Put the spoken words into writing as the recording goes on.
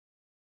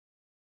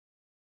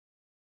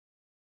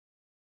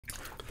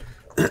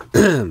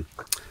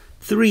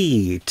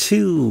Three,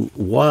 two,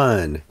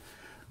 one.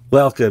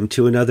 Welcome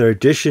to another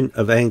edition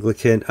of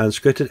Anglican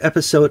Unscripted,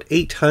 episode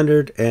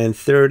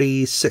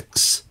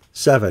 836.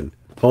 7.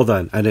 Hold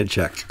on, I didn't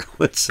check.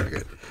 1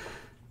 second.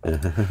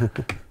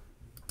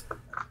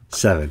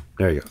 7.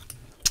 There you go.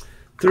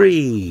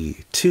 3,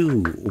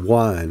 2,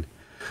 1.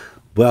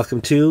 Welcome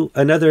to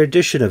another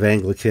edition of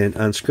Anglican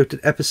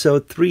Unscripted,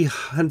 episode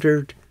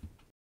 300.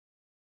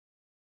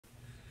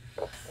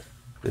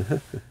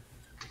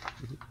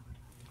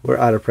 We're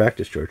out of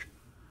practice, George.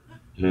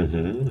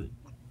 Mm-hmm.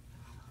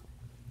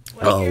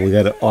 Oh, we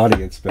got an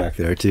audience back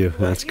there, too.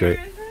 That's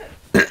great.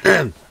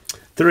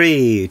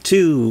 3,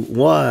 2,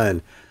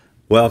 1.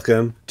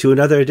 Welcome to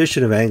another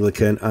edition of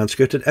Anglican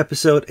Unscripted,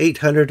 episode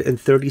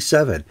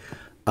 837.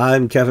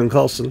 I'm Kevin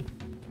Kallsen.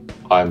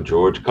 I'm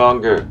George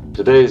Conger.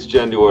 Today's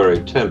January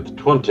 10th,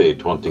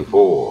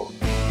 2024.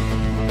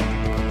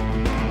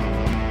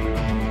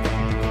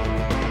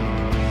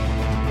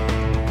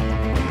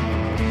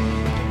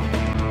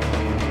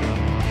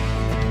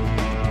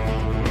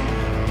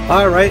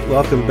 All right,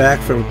 welcome back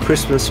from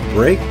Christmas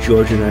break.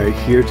 George and I are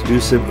here to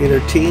do some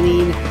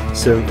entertaining,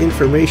 some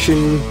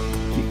information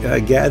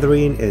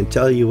gathering, and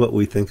tell you what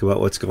we think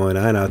about what's going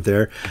on out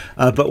there.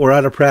 But we're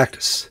out of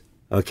practice,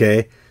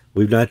 okay?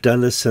 We've not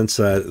done this since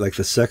like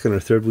the second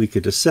or third week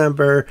of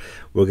December.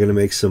 We're going to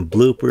make some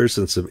bloopers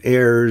and some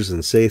errors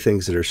and say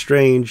things that are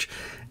strange.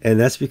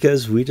 And that's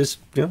because we just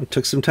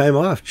took some time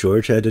off.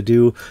 George had to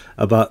do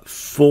about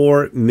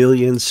 4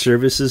 million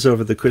services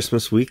over the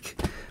Christmas week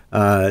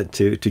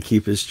to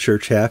keep his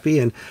church happy.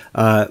 And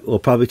we'll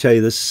probably tell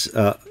you this,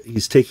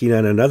 he's taking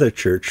on another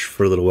church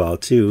for a little while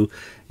too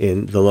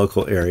in the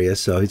local area.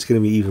 So he's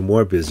going to be even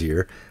more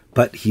busier.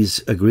 But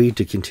he's agreed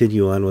to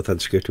continue on with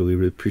Unscripted. We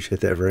really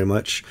appreciate that very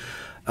much.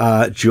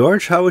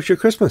 George, how was your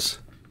Christmas?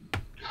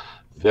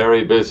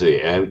 Very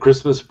busy. And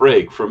Christmas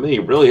break for me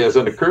really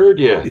hasn't occurred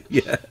yet.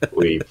 Yeah.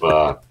 We've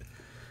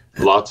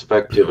lots of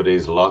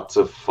activities, lots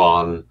of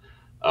fun.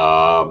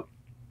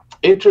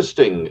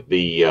 Interesting,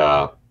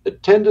 the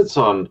attendance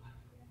on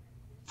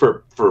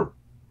for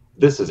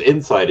this is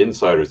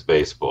insiders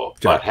baseball,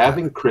 but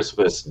having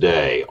Christmas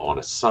Day on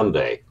a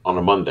Sunday, on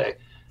a Monday,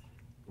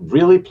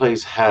 really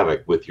plays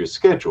havoc with your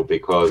schedule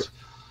because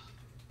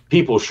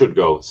people should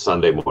go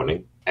Sunday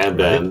morning and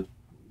then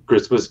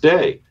Christmas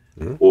Day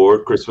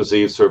or Christmas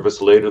Eve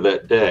service later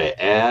that day.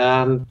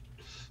 And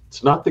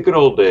it's not the good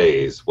old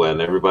days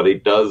when everybody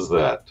does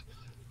that.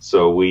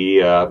 So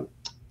we, I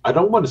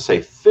don't want to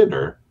say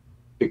thinner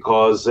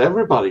because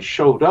everybody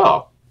showed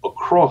up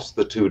across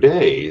the 2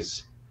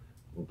 days,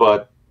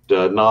 but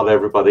not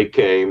everybody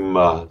came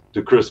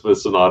to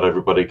Christmas and not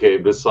everybody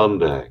came to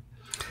Sunday.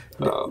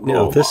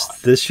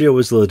 This year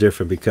was a little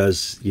different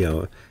because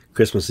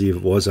Christmas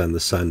Eve was on the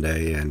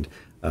Sunday, and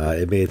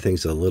it made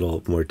things a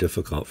little more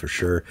difficult for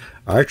sure.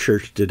 Our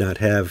church did not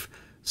have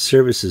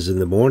services in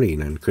the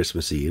morning on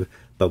Christmas Eve,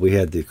 but we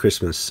had the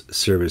Christmas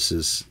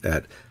services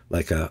at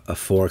like a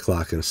 4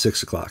 o'clock and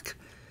 6 o'clock,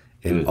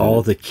 and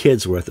all the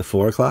kids were at the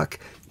 4 o'clock.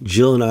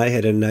 Jill and I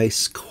had a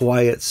nice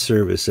quiet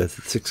service at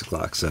 6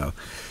 o'clock, so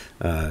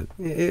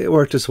it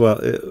worked as well.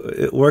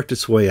 It worked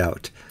its way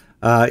out.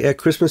 Yeah,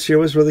 Christmas here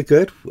was really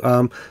good.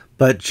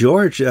 But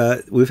George,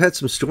 we've had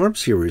some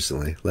storms here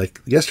recently,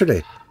 like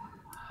yesterday.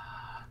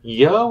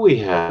 Yeah, we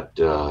had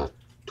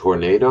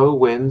tornado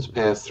winds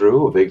pass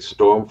through, a big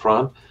storm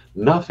front.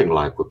 Nothing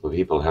like what the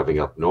people having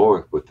up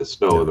north with the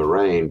snow and the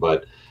rain.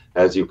 But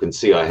as you can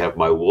see, I have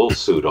my wool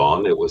suit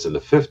on. It was in the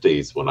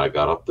 50s when I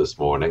got up this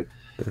morning.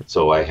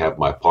 So I have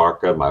my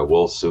parka, my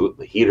wool suit,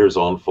 the heater's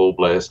on full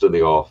blast in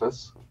the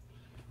office.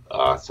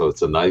 So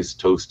it's a nice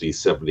toasty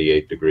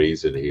 78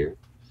 degrees in here.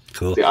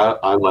 Cool. See,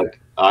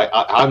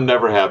 I'm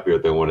never happier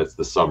than when it's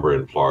the summer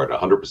in Florida.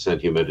 100%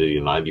 humidity,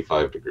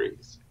 95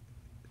 degrees.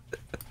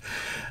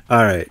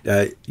 All right.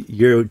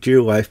 Your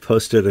dear wife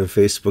posted on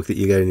Facebook that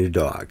you got a new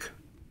dog.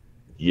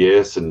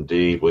 Yes,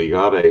 indeed. We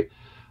got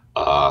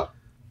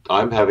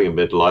I'm having a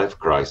midlife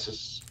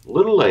crisis. A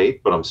little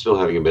late, but I'm still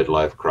having a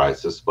midlife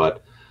crisis.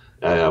 But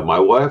my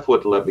wife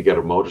wouldn't let me get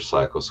a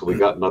motorcycle, so we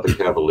got another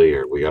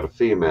Cavalier. We got a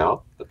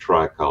female, a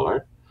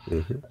tricolor,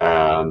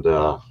 and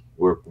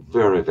we're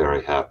very,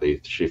 very happy.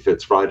 She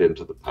fits right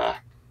into the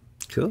pack.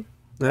 Cool.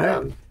 All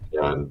right.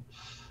 And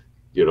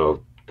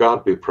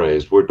God be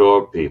praised. We're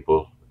dog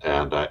people.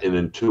 And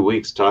in 2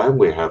 weeks' time,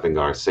 we're having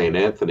our St.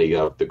 Anthony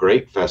of the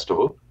Great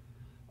Festival.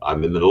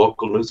 I'm in the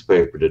local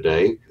newspaper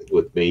today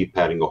with me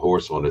patting a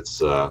horse on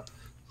its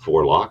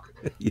forelock.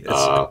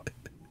 Yes.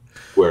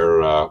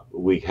 Where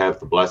we have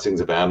the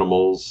blessings of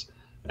animals,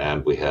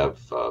 and we have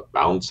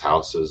bounce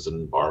houses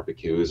and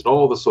barbecues and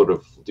all the sort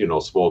of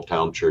small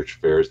town church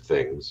fairs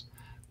things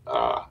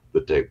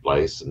that take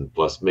place, and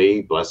plus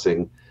me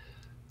blessing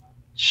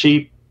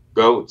sheep,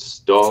 goats,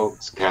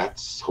 dogs,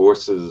 cats,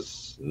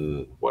 horses,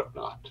 and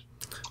whatnot.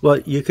 Well,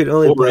 you can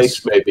only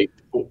bless maybe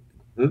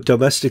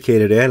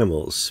domesticated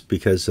animals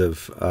because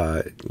of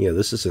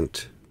this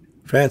isn't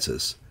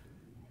Francis.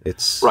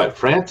 It's right.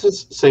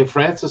 St.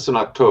 Francis in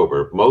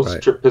October. Most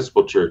right.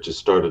 Episcopal churches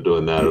started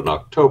doing that in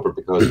October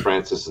because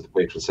Francis is the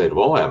patron saint of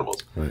all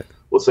animals. Right.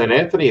 Well, St.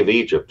 Anthony of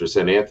Egypt, or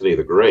St. Anthony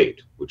the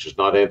Great, which is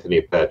not Anthony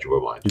of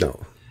Padua, mind you, No.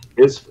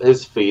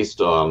 his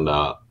feast on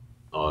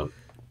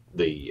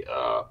the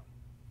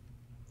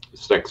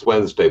it's next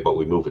Wednesday, but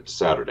we move it to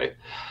Saturday.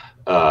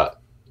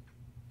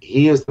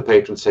 He is the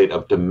patron saint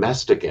of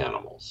domestic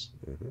animals.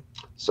 Mm-hmm.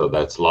 So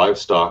that's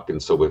livestock,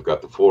 and so we've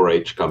got the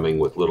 4-H coming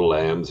with little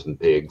lambs and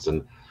pigs.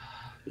 And,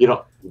 you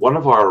know, one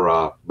of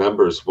our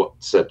members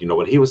said, you know,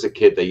 when he was a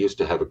kid, they used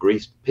to have a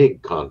greased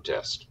pig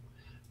contest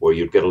where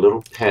you'd get a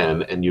little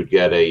pen and you'd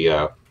get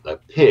a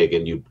pig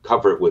and you'd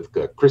cover it with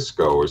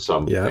Crisco or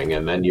something,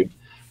 and then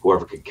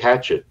whoever could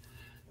catch it.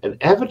 And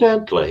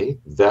evidently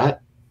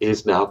that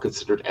is now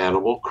considered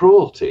animal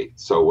cruelty.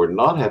 So we're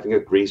not having a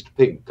greased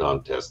pig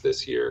contest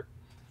this year.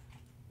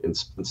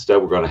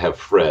 Instead, we're going to have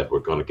Fred. We're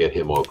going to get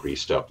him all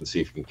greased up and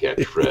see if we can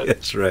catch Fred.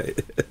 That's right.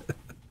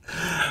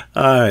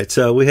 All right,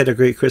 so we had a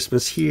great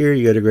Christmas here.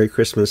 You had a great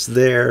Christmas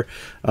there,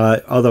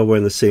 although we're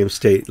in the same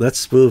state.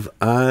 Let's move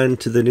on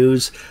to the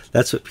news.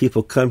 That's what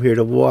people come here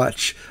to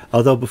watch.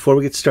 Although before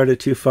we get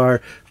started too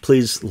far,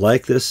 please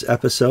like this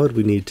episode.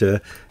 We need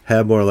to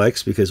have more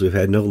likes because we've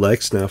had no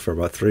likes now for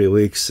about 3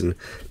 weeks and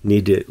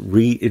need to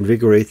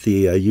reinvigorate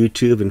the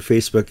YouTube and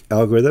Facebook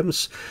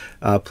algorithms.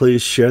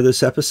 Please share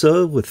this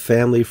episode with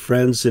family,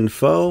 friends, and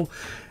foe.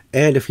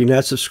 And if you're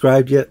not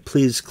subscribed yet,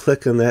 please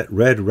click on that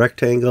red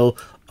rectangle.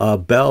 A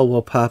bell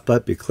will pop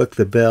up. You click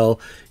the bell.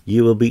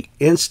 You will be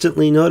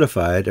instantly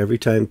notified every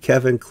time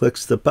Kevin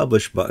clicks the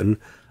publish button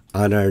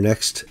on our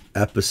next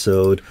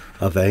episode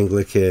of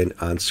Anglican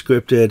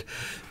Unscripted.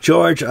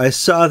 George, I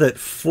saw that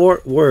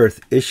Fort Worth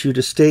issued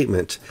a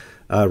statement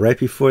right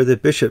before the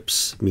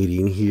bishops'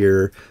 meeting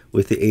here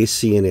with the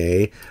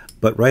ACNA,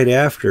 but right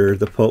after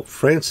the Pope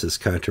Francis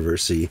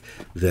controversy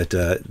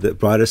that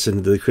brought us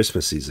into the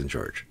Christmas season,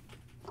 George.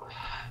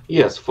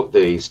 Yes,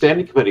 the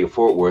Standing Committee of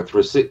Fort Worth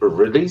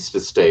released a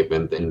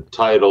statement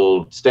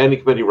entitled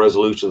Standing Committee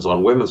Resolutions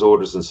on Women's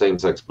Orders and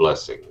Same-Sex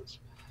Blessings.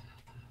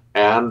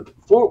 And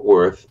Fort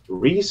Worth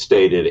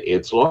restated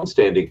its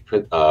longstanding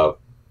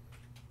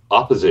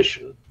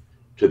opposition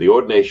to the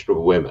ordination of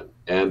women.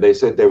 And they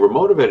said they were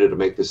motivated to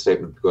make this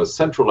statement because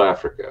Central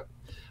Africa,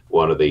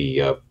 one of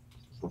the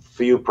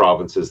few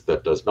provinces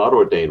that does not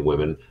ordain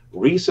women,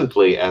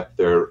 recently at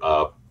their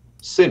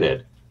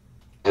synod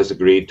has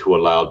agreed to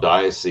allow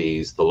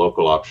dioceses the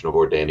local option of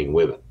ordaining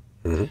women.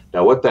 Mm-hmm.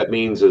 Now, what that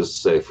means is,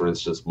 say, for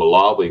instance,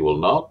 Malawi will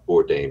not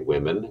ordain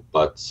women,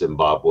 but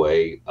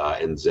Zimbabwe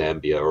and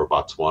Zambia or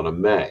Botswana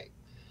may,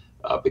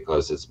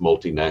 because it's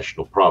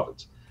multinational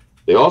province.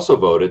 They also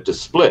voted to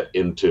split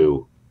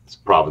into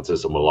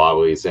provinces of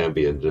Malawi,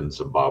 Zambia, and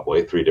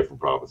Zimbabwe, 3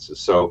 different provinces.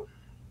 So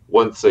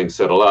once things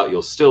settle out,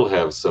 you'll still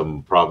have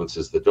some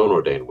provinces that don't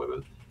ordain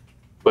women.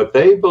 But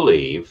they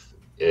believe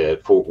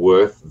at Fort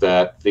Worth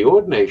that the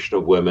ordination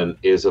of women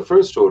is a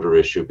first-order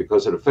issue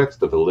because it affects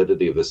the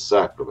validity of the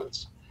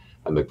sacraments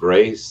and the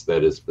grace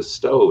that is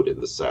bestowed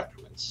in the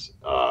sacraments.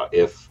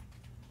 If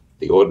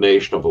the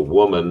ordination of a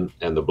woman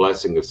and the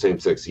blessing of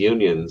same-sex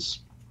unions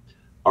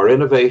are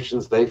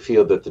innovations they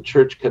feel that the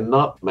Church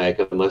cannot make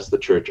unless the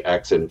Church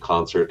acts in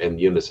concert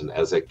and unison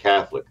as a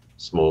Catholic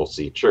small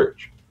c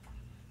church.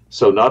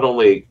 So not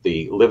only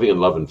the living in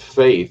love and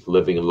faith,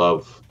 living in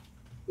love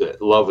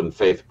and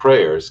faith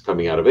prayers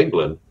coming out of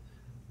England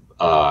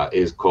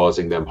is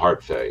causing them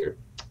heart failure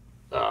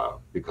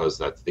because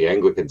that's the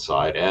Anglican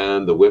side,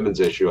 and the women's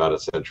issue out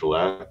of Central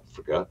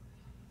Africa.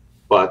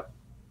 But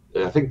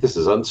I think this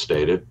is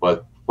unstated,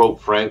 but Pope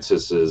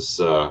Francis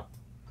is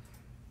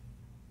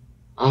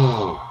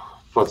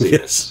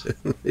fuzziness. Yes.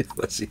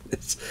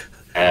 Fuzziness.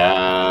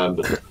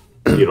 And,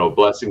 you know,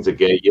 blessings of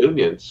gay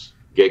unions,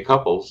 gay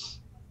couples,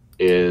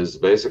 is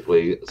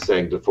basically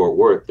saying to Fort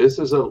Worth, this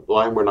is a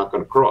line we're not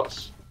going to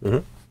cross. Mm-hmm.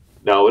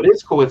 Now, it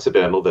is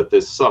coincidental that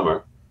this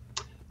summer,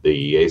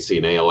 the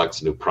ACNA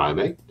elects a new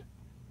primate.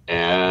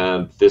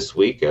 And this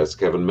week, as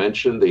Kevin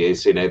mentioned, the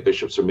ACNA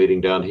bishops are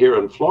meeting down here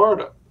in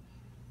Florida.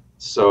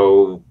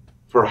 So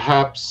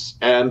perhaps,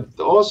 and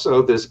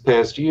also this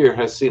past year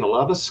has seen a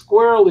lot of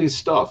squirrely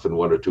stuff in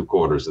 1 or 2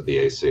 corners of the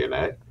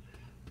ACNA.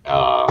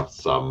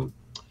 Some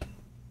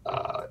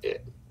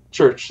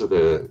Church of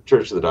the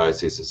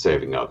Diocese of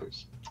Saving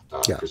Others,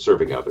 for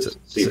Serving Others,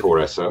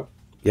 C4SO.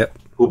 Yep.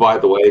 Who, by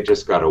the way,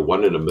 just got a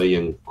 $1 in a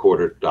million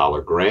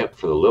 $250 grant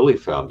for the Lilly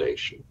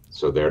Foundation.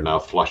 So they're now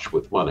flush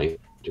with money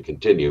to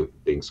continue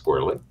being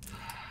squirrely.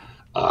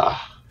 Well,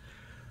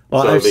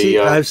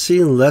 so I've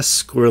seen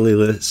less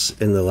squirreliness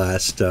in the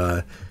last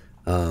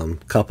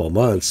couple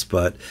months,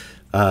 but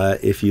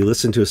if you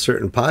listen to a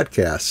certain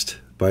podcast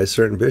by a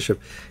certain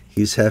bishop,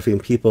 he's having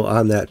people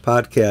on that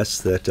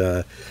podcast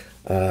that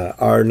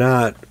are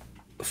not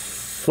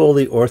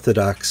fully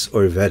orthodox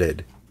or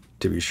vetted,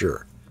 to be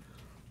sure.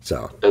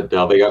 So and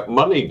now they got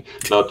money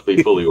not to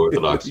be fully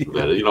orthodox.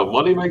 You know,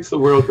 money makes the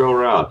world go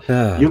around.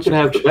 You can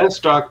have the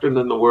best doctrine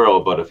in the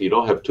world, but if you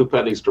don't have 2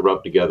 pennies to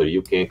rub together,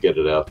 you can't get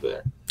it out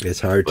there.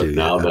 It's hard but to.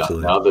 Now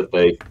that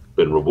they've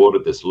been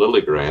rewarded this Lilly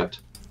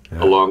grant,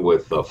 along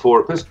with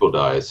 4 Episcopal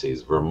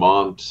dioceses,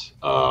 Vermont,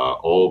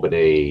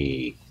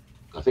 Albany,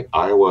 I think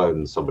Iowa,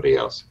 and somebody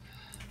else.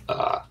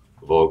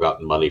 Have all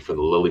gotten money from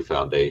the Lilly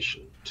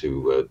Foundation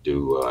to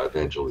do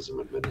evangelism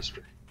and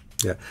ministry.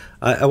 Yeah,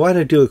 I want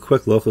to do a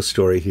quick local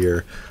story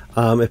here.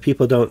 If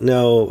people don't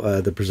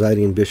know, the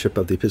presiding bishop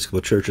of the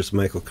Episcopal Church is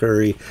Michael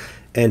Curry,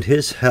 and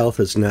his health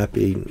has not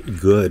been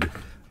good,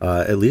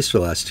 at least for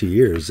the last 2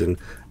 years. And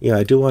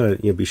I do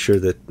want to be sure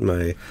that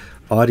my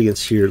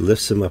audience here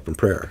lifts him up in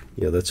prayer.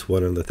 That's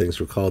one of the things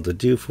we're called to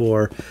do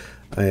for.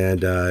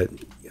 And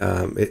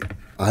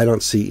I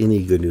don't see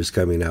any good news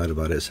coming out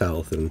about his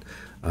health, and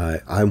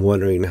I'm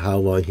wondering how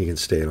long he can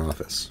stay in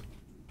office.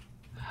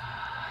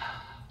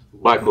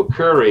 Michael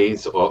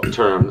Curry's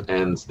term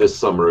ends this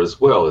summer as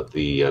well at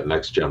the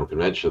next General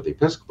Convention of the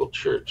Episcopal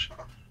Church.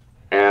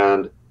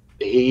 And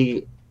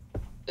he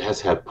has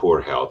had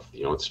poor health.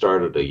 It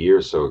started a year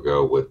or so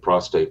ago with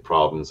prostate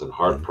problems and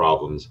heart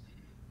problems,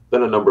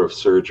 then a number of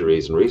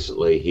surgeries, and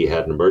recently he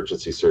had an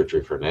emergency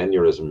surgery for an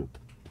aneurysm.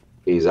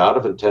 He's out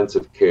of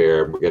intensive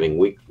care.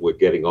 We're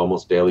getting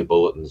almost daily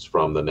bulletins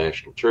from the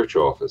National Church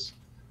Office,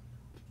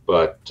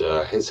 but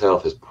his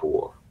health is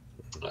poor.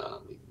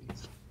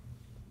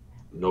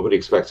 Nobody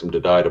expects him to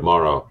die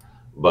tomorrow,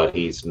 but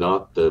he's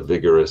not the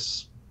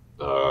vigorous,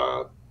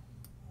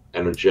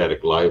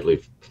 energetic,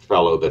 lively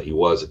fellow that he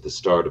was at the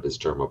start of his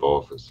term of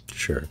office.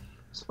 Sure.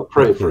 So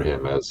pray for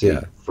him as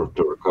to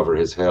recover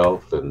his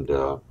health and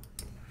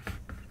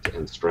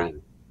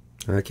strength.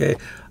 Okay.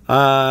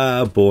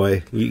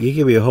 Boy, you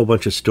give me a whole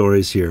bunch of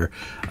stories here.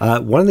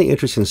 One of the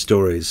interesting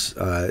stories,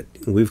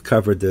 we've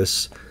covered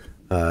this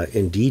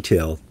in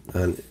detail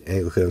on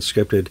Anglican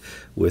Unscripted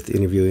with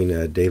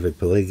interviewing David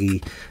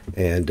Pelleggi,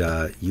 and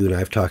you and I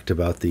have talked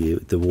about the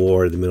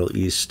war in the Middle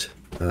East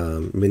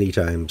many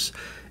times,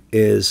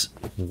 is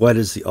what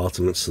is the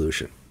ultimate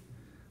solution?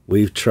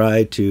 We've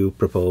tried to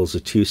propose a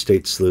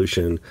 2-state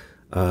solution.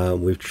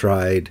 We've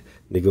tried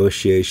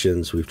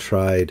negotiations. We've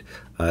tried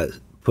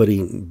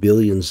putting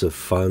billions of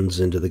funds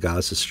into the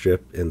Gaza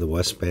Strip and the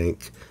West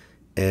Bank,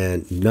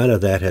 and none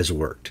of that has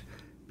worked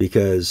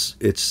because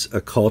it's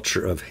a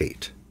culture of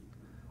hate.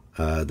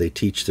 They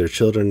teach their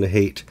children to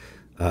hate.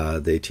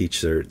 They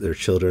teach their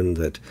children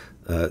that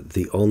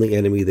the only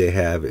enemy they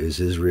have is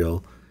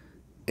Israel,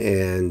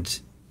 and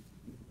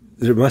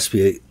there must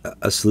be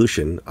a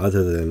solution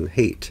other than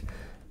hate.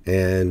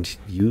 And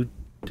you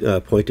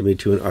pointed me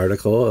to an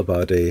article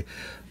about a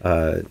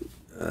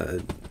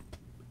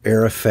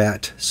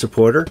Arafat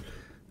supporter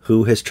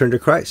who has turned to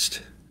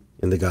Christ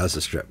in the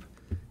Gaza Strip.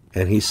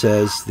 And he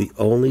says the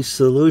only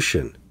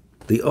solution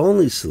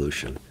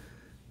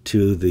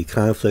to the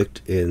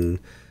conflict in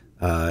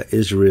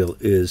Israel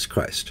is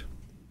Christ.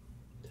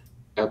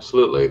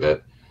 Absolutely.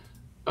 That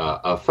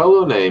a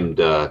fellow named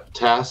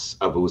Tas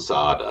Abu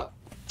Saada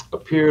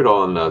appeared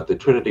on the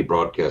Trinity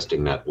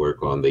Broadcasting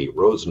Network on the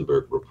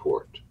Rosenberg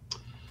Report.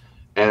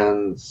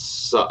 And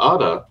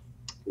Saada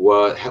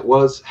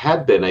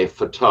had been a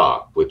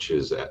Fatah, which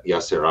is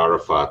Yasser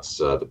Arafat's,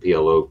 the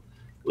PLO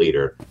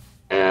leader.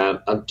 And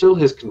until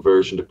his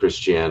conversion to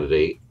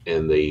Christianity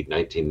in the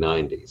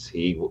 1990s,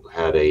 he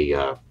had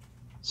a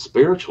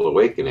spiritual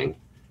awakening,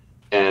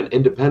 and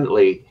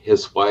independently,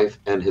 his wife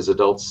and his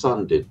adult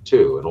son did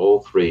too, and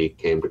all 3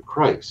 came to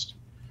Christ.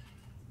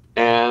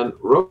 And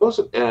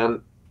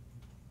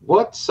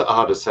what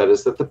Saada said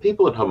is that the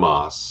people in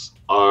Hamas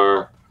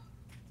are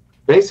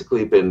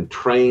basically been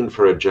trained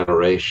for a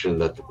generation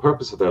that the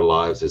purpose of their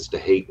lives is to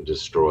hate and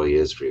destroy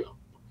Israel.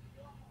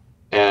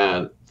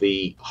 And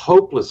the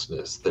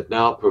hopelessness that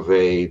now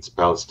pervades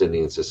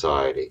Palestinian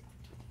society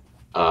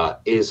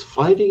is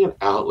finding an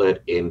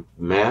outlet in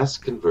mass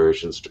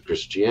conversions to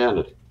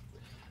Christianity.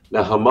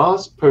 Now,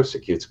 Hamas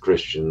persecutes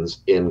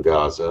Christians in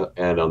Gaza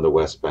and on the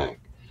West Bank.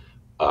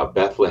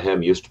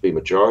 Bethlehem used to be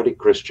majority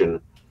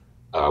Christian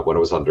when it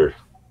was under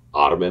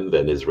Ottoman,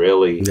 then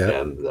Israeli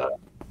and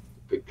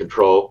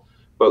control.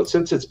 But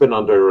since it's been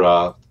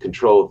under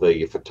control of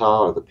the Fatah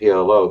or the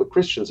PLO, the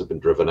Christians have been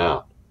driven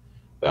out.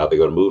 Now they're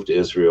going to move to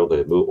Israel,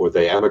 or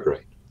they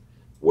emigrate,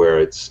 where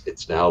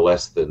it's now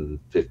less than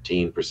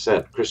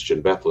 15%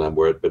 Christian. Bethlehem,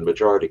 where it had been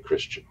majority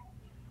Christian.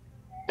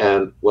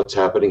 And what's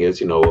happening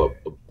is,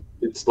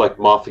 it's like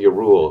mafia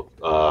rule.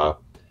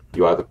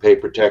 You either pay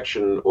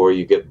protection or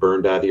you get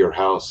burned out of your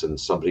house, and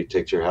somebody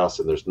takes your house,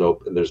 and there's no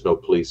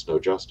police, no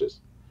justice.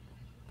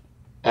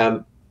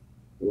 And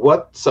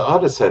what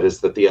Saada said is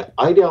that the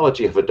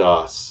ideology of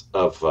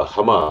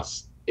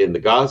Hamas in the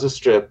Gaza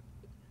Strip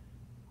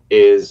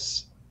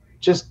is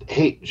just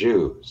hate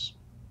Jews.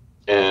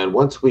 And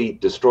once we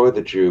destroy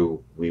the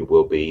Jew, we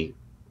will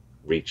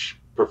reach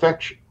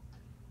perfection.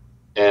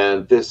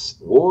 And this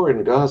war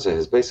in Gaza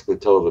has basically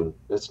told them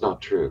that's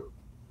not true.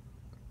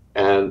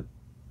 And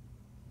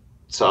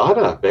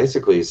Saada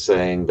basically is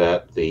saying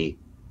that the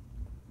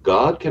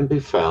God can be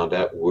found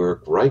at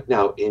work right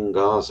now in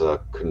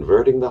Gaza,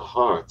 converting the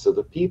hearts of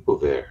the people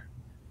there.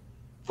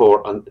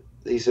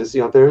 He says,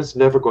 there is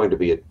never going to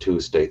be a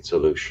 2-state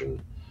solution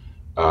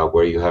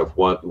where you have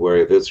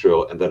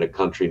Israel and then a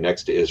country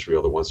next to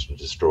Israel that wants to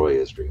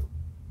destroy Israel.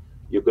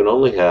 you can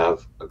only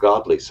have a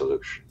godly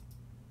solution.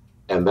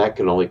 And that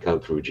can only come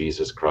through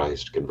Jesus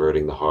Christ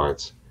converting the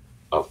hearts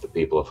of the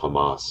people of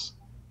Hamas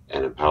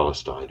and in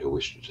Palestine who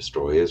wish to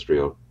destroy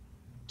Israel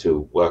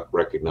to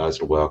recognize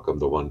and welcome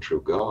the one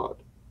true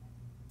God.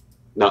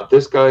 Now,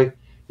 this guy,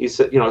 he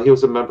said, he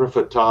was a member of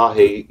Fatah.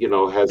 He,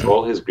 has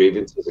all his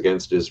grievances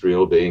against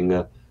Israel being,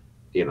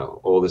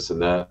 all this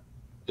and that.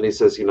 And he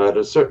says, at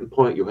a certain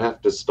point, you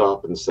have to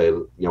stop and say,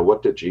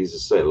 what did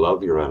Jesus say?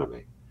 Love your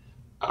enemy.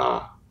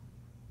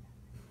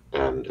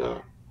 And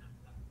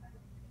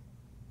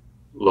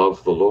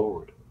love the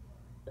Lord.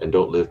 And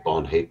don't live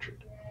bond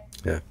hatred.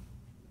 Yeah.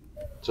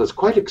 So it's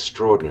quite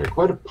extraordinary,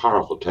 quite a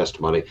powerful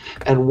testimony,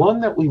 and one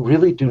that we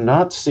really do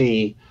not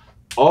see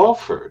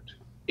offered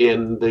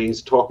in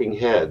these talking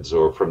heads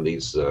or from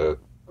these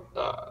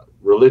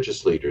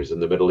religious leaders in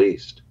the Middle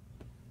East.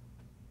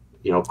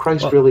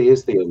 Christ really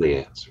is the only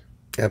answer.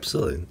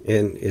 Absolutely,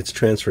 and it's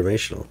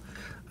transformational.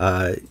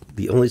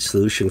 The only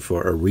solution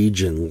for a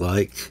region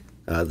like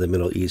the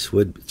Middle East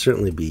would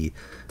certainly be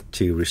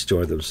to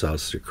restore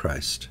themselves through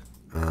Christ.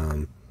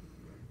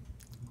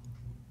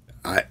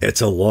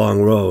 It's a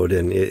long road,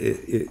 and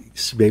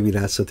it's maybe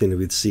not something that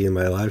we'd see in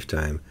my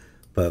lifetime,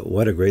 but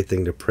what a great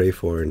thing to pray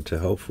for and to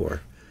hope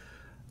for.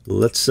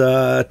 Let's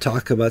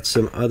talk about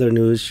some other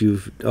news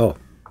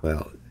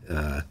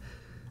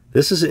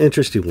this is an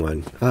interesting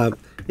one.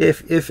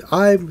 If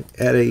I'm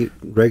at a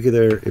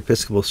regular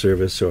Episcopal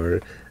service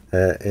or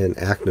an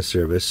ACNA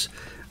service,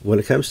 when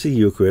it comes to the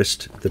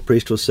Eucharist, the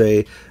priest will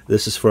say,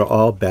 this is for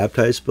all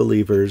baptized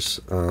believers.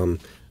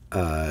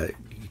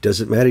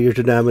 Doesn't matter your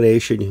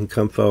denomination, you can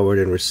come forward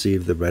and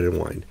receive the bread and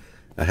wine.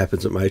 That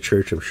happens at my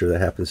church. I'm sure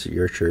that happens at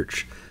your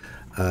church.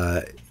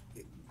 It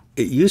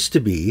used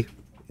to be,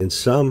 in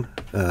some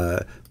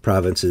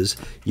provinces,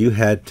 you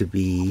had to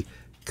be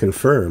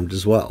confirmed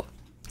as well.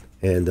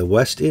 And the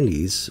West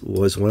Indies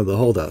was one of the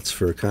holdouts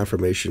for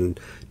confirmation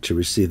to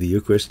receive the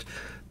Eucharist.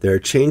 They're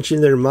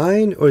changing their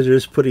mind, or they're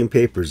just putting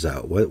papers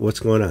out? What's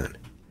going on?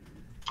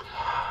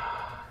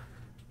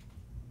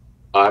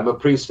 I'm a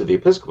priest of the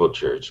Episcopal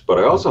Church, but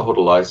I also hold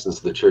a license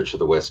to the Church of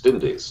the West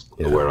Indies,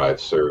 where I've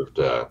served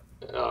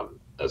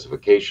as a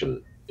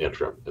vacation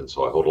interim. And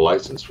so I hold a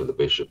license from the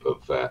Bishop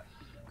of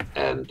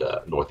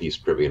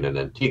Northeast Caribbean and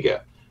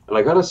Antigua. And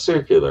I got a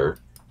circular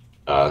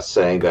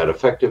saying that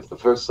effective the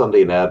first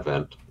Sunday in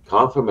Advent,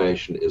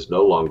 confirmation is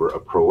no longer a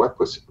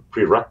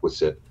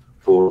prerequisite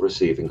for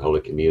receiving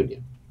Holy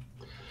Communion.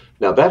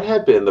 Now, that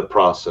had been the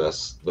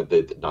process,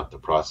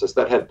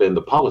 that had been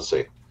the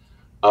policy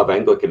of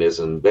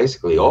Anglicanism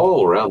basically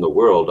all around the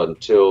world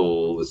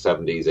until the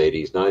 70s,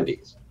 80s,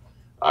 90s.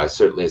 I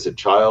certainly, as a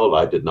child,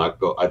 I did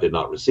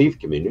not receive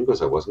communion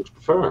because I wasn't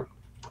confirmed.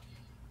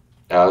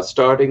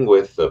 Starting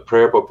with the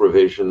prayer book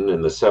revision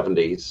in the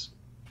 70s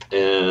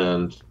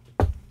and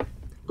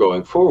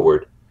going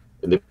forward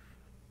in the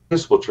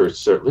Episcopal Church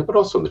certainly, but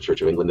also in the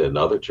Church of England and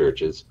other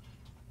churches,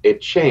 it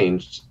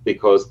changed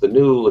because the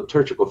new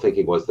liturgical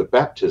thinking was that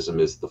baptism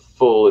is the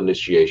full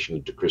initiation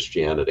into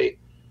Christianity.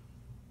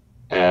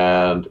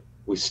 And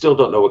we still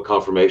don't know what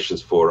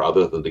confirmation's for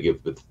other than to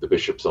give the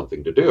bishop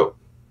something to do.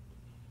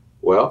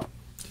 Well,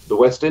 the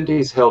West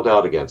Indies held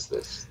out against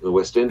this. The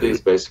West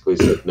Indies basically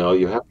said, no,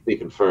 you have to be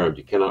confirmed.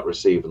 You cannot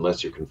receive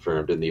unless you're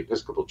confirmed in the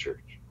Episcopal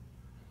Church.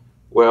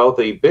 Well,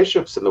 the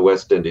bishops in the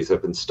West Indies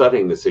have been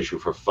studying this issue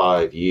for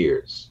 5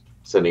 years,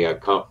 sending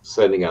out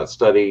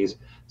studies,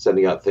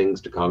 sending out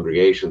things to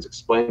congregations,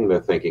 explaining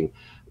their thinking.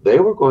 They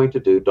were going to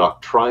do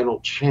doctrinal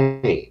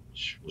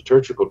change,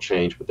 liturgical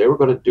change, but they were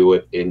going to do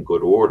it in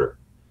good order.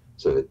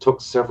 So it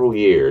took several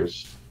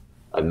years,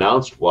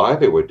 announced why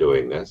they were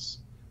doing this,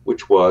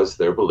 which was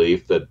their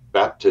belief that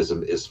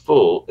baptism is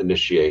full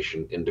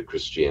initiation into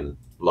Christian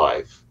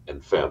life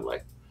and family.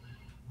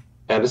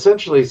 And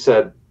essentially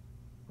said,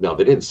 no,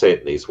 they didn't say it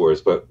in these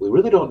words, but we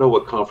really don't know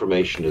what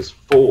confirmation is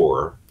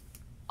for,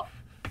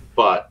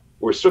 but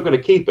we're still going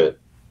to keep it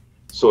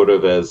sort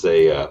of as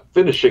a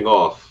finishing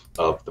off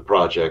of the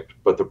project,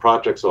 but the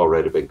project's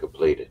already been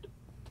completed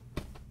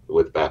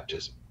with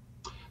baptism.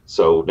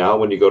 So now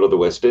when you go to the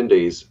West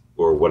Indies,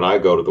 or when I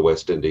go to the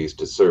West Indies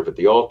to serve at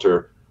the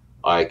altar,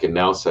 I can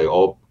now say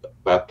all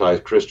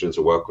baptized Christians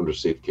are welcome to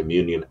receive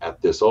communion at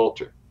this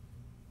altar,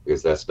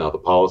 because that's now the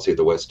policy of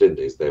the West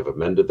Indies. They've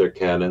amended their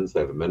canons,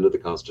 they've amended the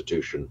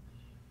Constitution,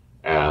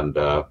 and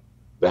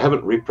they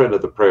haven't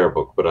reprinted the prayer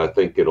book, but I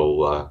think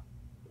it'll,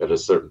 at a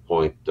certain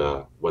point,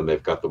 when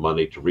they've got the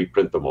money to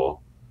reprint them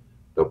all,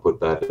 they'll put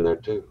that in there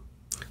too.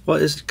 Well,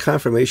 is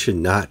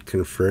confirmation not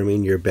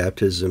confirming your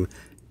baptism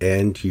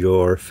and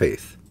your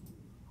faith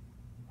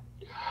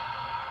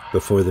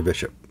before the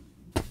bishop?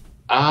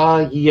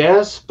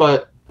 Yes,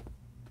 but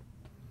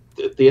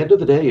at the end of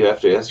the day, you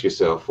have to ask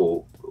yourself,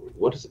 well,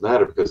 what does it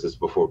matter? Because it's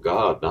before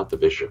God, not the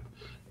bishop.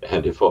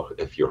 And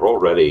if you're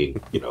already,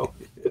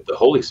 if the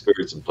Holy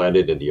Spirit's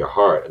implanted into your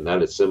heart, and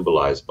that is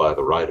symbolized by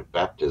the rite of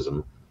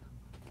baptism,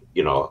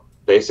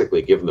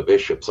 basically giving the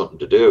bishop something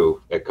to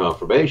do at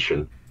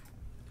confirmation,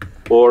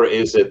 or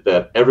is it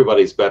that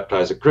everybody's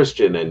baptized a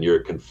Christian and you're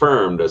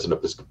confirmed as an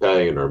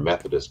Episcopalian or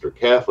Methodist or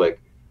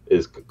Catholic,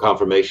 Is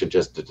confirmation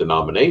just a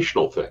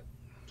denominational thing?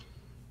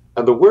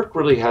 And the work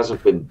really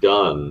hasn't been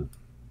done,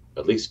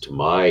 at least to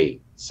my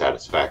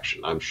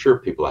satisfaction. I'm sure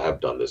people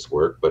have done this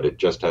work, but it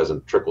just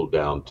hasn't trickled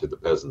down to the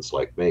peasants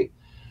like me.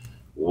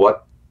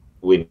 What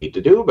we need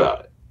to do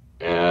about it.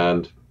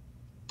 And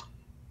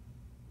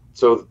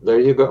so there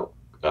you go.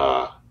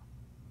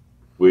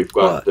 We've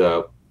got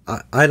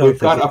we've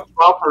got a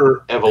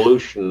proper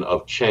evolution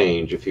of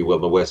change, if you will,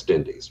 in the West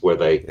Indies, where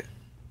they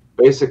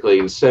basically,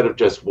 instead of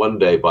just one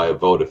day by a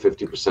vote of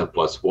 50%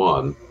 plus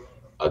one,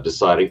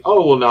 deciding,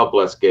 oh, we'll now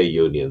bless gay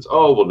unions,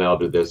 oh, we'll now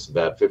do this,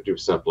 that,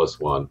 50% plus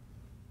one,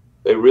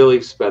 they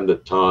really spend the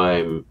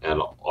time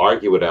and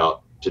argue it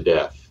out to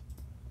death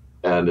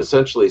and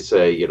essentially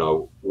say, you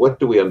know, what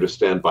do we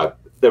understand by,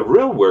 the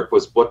real work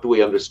was what do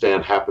we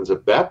understand happens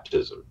at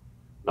baptism,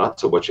 not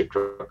so much at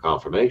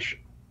confirmation,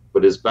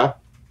 but is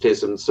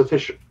baptism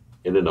sufficient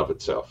in and of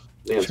itself?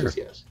 The answer is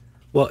yes.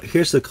 Well,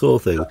 here's the cool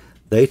thing.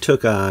 They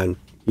took on,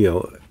 you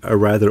know, a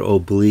rather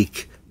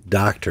oblique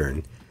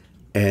doctrine,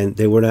 and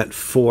they were not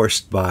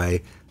forced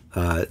by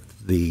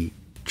the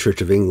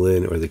Church of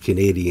England or the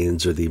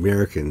Canadians or the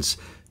Americans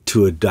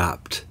to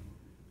adopt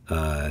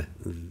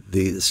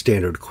the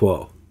standard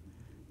quo.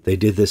 They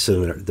did this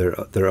on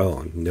their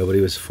own.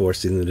 Nobody was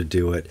forcing them to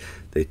do it.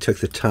 They took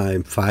the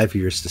time, 5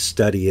 years, to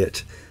study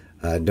it.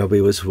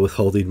 Nobody was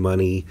withholding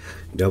money.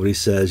 Nobody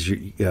says,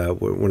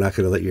 we're not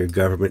going to let your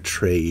government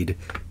trade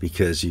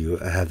because you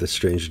have this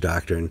strange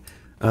doctrine.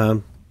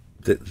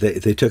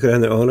 They took it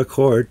on their own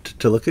accord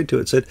to look into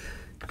it and said,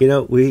 you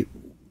know,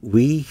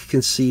 we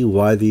can see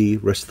why the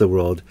rest of the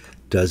world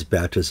does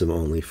baptism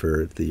only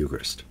for the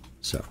Eucharist.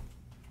 So,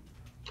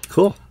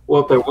 cool.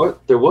 Well,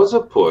 there was a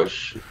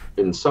push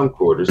in some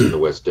quarters in the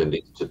West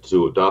Indies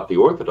to adopt the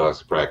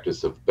Orthodox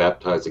practice of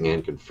baptizing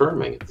and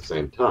confirming at the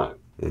same time,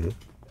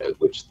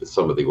 which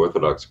some of the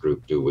Orthodox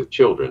group do with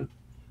children.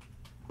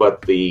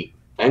 But the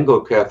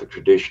Anglo-Catholic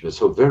tradition is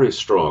so very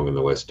strong in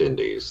the West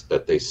Indies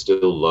that they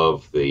still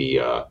love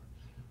the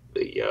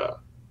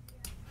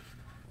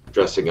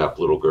dressing up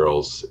little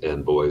girls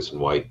and boys in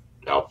white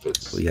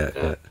outfits, you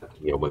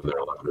know, when they're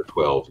 11 or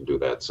 12 and do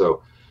that.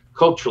 So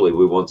culturally,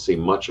 we won't see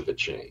much of a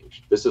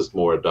change. This is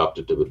more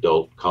adopted to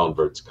adult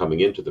converts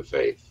coming into the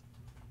faith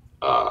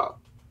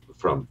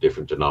from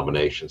different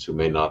denominations who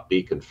may not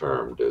be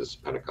confirmed as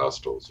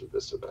Pentecostals or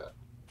this or that.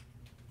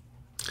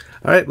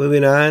 All right,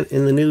 moving on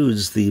in the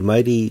news, the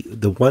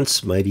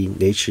once mighty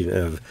nation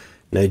of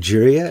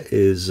Nigeria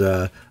is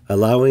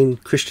allowing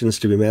Christians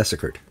to be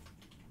massacred.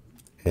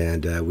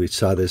 And we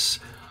saw this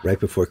right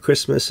before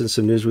Christmas in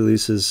some news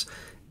releases,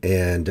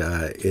 and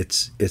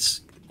is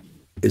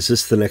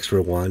this the next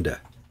Rwanda?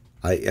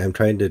 I'm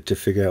trying to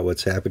figure out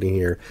what's happening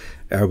here.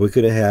 Are we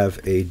going to have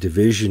a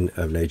division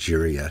of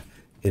Nigeria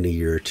in a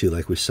year or two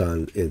like we saw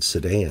in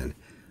Sudan?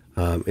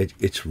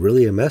 It's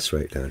really a mess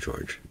right now,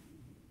 George.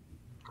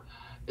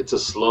 It's a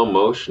slow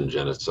motion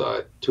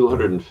genocide.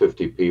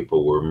 250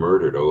 people were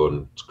murdered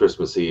on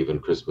Christmas Eve and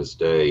Christmas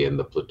Day in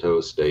the Plateau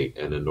State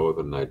and in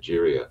northern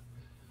Nigeria.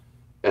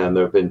 And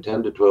there have been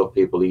 10 to 12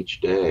 people each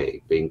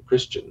day, being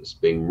Christians,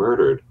 being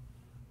murdered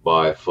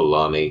by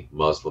Fulani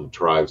Muslim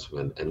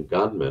tribesmen and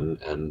gunmen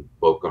and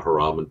Boko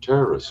Haram and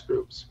terrorist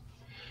groups.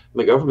 And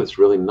the government's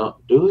really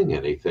not doing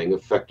anything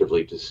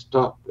effectively to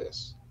stop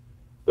this.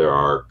 There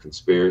are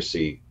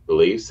conspiracy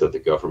beliefs that the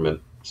government,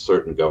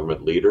 certain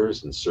government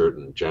leaders and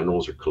certain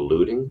generals are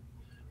colluding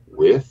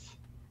with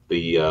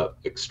the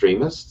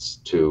extremists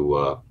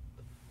to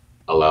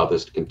allow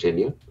this to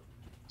continue.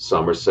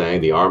 Some are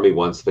saying the army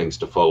wants things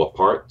to fall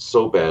apart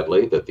so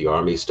badly that the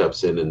army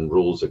steps in and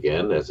rules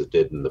again, as it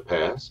did in the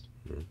past.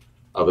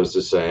 Others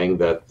are saying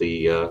that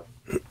the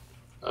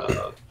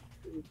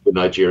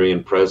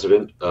Nigerian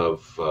president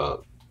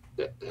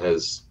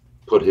has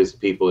put his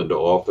people into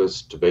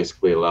office to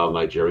basically allow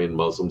Nigerian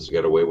Muslims to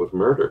get away with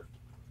murder.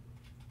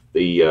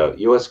 The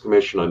U.S.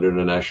 Commission on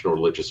International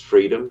Religious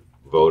Freedom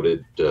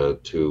voted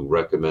to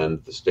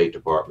recommend the State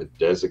Department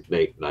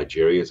designate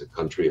Nigeria as a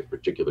country of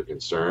particular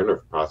concern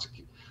or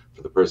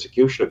for the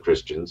persecution of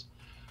Christians.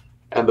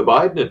 And the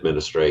Biden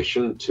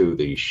administration, to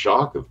the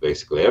shock of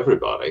basically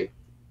everybody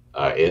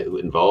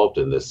involved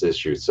in this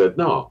issue, said,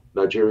 no,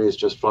 Nigeria is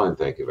just fine,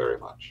 thank you very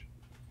much.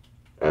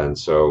 And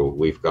so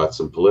we've got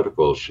some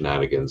political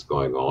shenanigans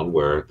going on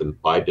where the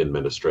Biden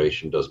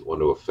administration doesn't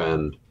want to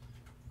offend,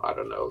 I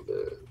don't know,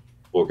 the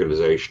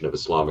Organization of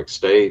Islamic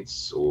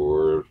States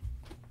or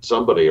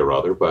somebody or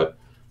other, but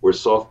we're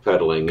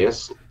soft-pedaling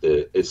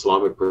the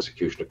Islamic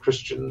persecution of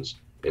Christians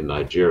in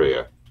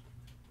Nigeria.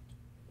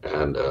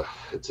 And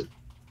it's a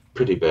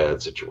pretty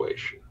bad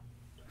situation.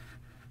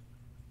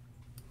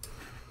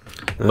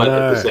 But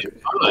at the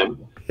same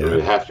time,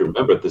 we have to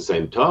remember at the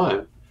same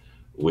time,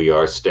 we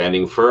are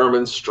standing firm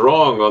and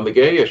strong on the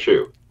gay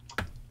issue.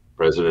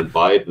 President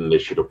Biden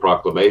issued a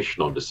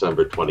proclamation on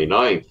December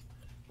 29th,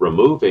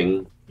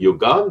 removing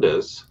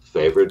Uganda's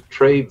favored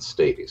trade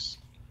status.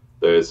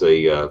 There's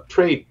a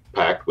trade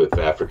pact with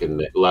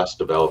less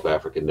developed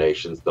African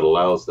nations that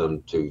allows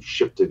them to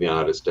ship to the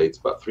United States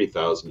about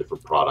 3,000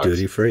 different products.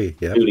 Duty-free,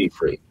 yeah.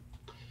 Duty-free.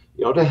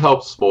 to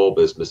help small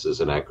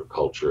businesses and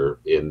agriculture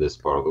in this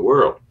part of the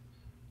world.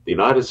 The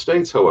United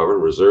States, however,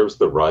 reserves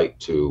the right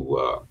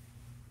to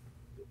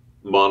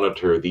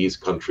monitor these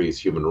countries'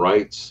 human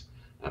rights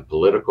and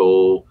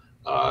political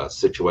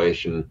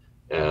situation,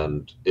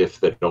 and if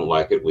they don't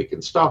like it, we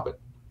can stop it.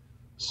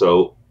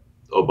 So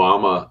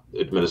Obama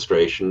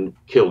administration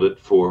killed it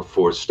for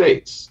 4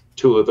 states.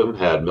 2 of them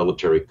had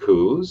military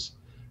coups,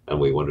 and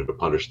we wanted to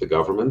punish the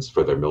governments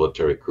for their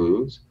military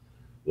coups.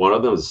 One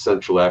of them is the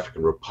Central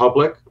African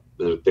Republic.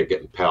 They're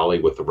getting pally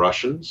with the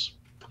Russians.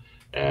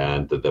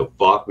 And the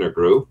Wagner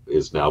Group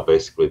is now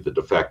basically the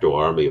de facto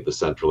army of the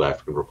Central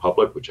African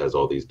Republic, which has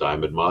all these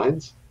diamond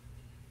mines.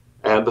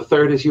 And the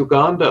third is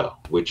Uganda,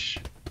 which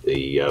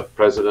the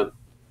President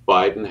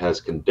Biden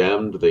has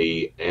condemned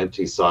the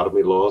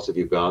anti-sodomy laws of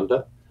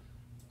Uganda,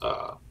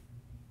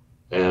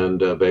 and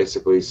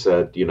basically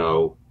said,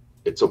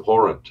 it's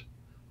abhorrent.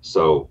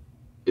 So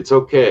it's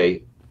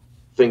okay.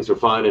 Things are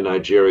fine in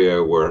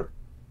Nigeria, where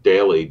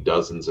daily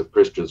dozens of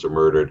Christians are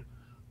murdered,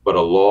 but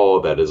a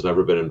law that has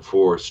never been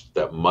enforced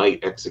that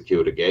might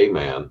execute a gay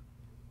man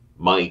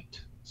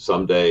might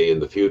someday in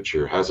the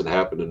future, hasn't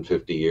happened in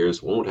 50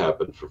 years, won't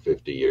happen for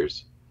 50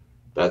 years.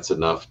 That's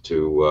enough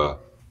to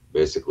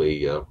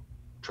basically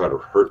try to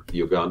hurt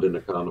the Ugandan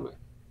economy.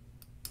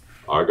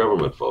 Our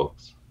government,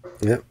 folks.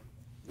 Yep.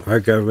 Our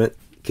government,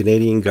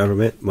 Canadian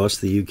government, most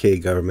of the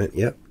UK government.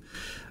 Yep.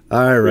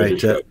 All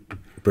right.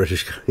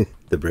 British,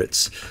 the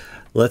Brits.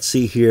 Let's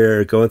see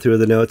here. Going through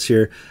the notes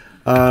here.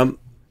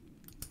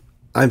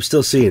 I'm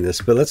still seeing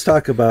this, but let's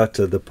talk about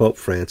the Pope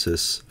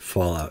Francis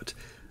fallout.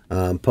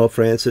 Pope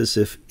Francis,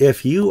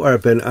 if you are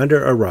been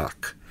under a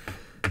rock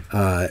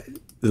in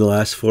the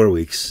last 4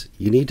 weeks,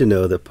 you need to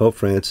know that Pope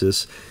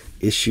Francis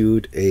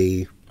issued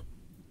a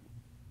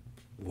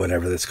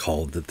whatever that's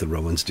called that the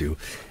Romans do,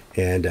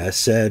 and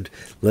said,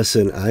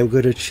 listen, I'm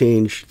going to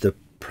change the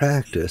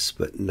practice,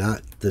 but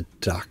not the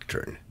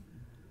doctrine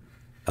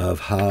of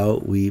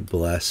how we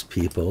bless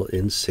people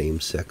in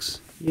same-sex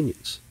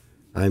unions.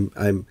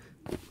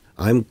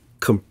 I'm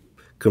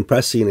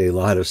compressing a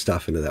lot of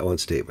stuff into that one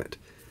statement.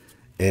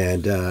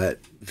 And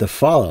the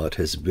fallout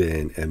has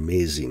been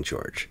amazing,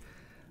 George.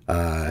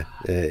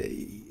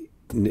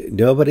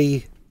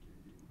 Nobody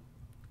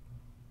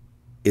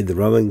in the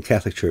Roman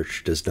Catholic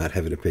Church does not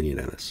have an opinion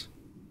on this.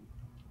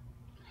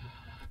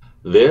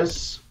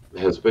 This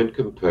has been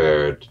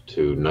compared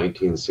to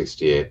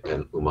 1968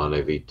 and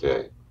Humanae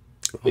Vitae,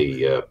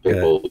 the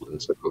papal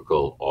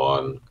encyclical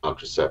on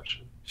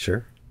contraception.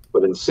 Sure.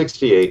 But in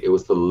 68, it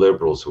was the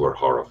liberals who were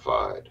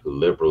horrified,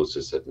 liberals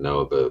who said,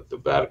 no, the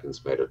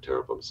Vatican's made a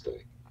terrible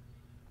mistake.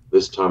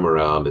 This time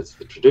around, it's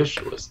the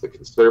traditionalists, the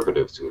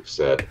conservatives, who have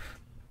said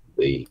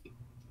the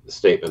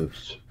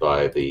statement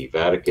by the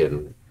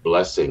Vatican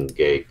blessing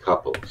gay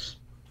couples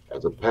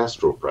as a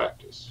pastoral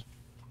practice,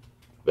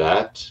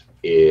 that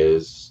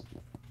is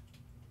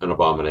an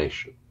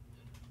abomination.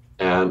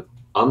 And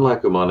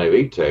unlike Humanae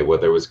Vitae, where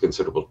there was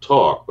considerable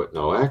talk but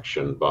no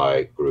action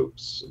by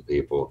groups and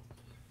people,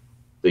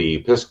 the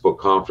Episcopal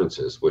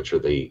conferences, which are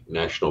the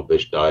national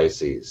bishop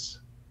dioceses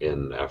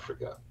in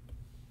Africa,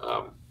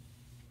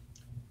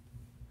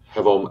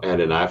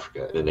 and in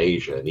Africa, and in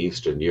Asia, and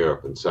Eastern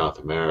Europe, and South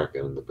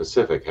America, and the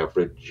Pacific, have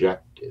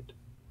rejected,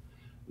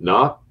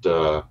 not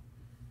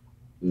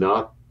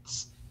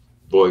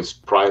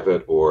voiced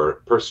private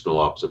or personal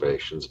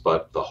observations,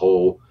 but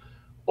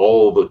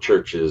all the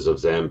churches of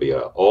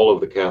Zambia, all of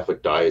the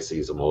Catholic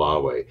dioceses of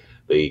Malawi,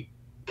 the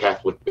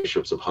Catholic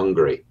bishops of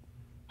Hungary,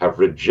 have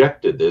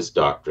rejected this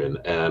doctrine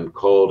and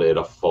called it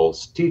a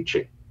false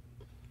teaching.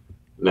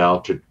 Now,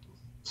 to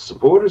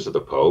supporters of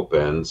the Pope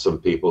and some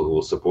people who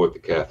will support the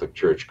Catholic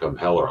Church come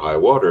hell or high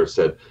water have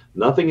said,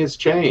 nothing has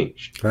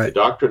changed. Right. The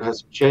doctrine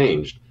hasn't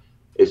changed.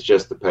 It's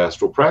just the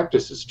pastoral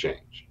practice has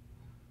changed.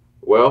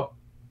 Well,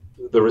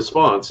 the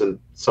response, and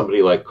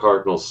somebody like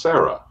Cardinal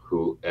Sarah,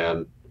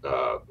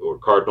 or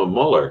Cardinal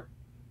Muller,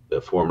 the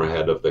former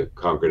head of the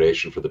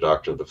Congregation for the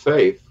Doctrine of the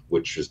Faith,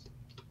 which is the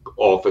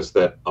office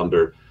that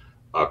under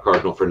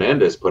Cardinal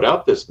Fernandez put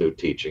out this new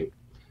teaching,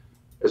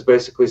 is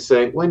basically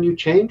saying, when you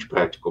change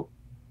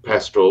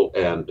pastoral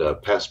and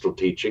pastoral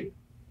teaching,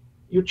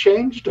 you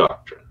change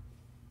doctrine.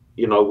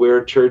 We're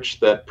a church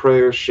that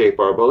prayers shape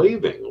our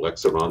believing,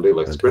 lex orandi,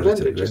 lex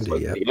credendi, just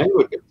like the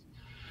Anglicans.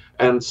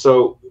 And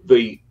so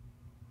the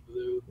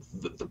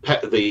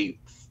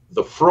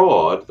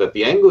fraud that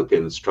the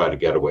Anglicans try to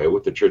get away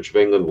with, the Church of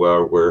England,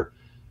 where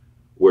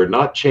we're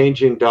not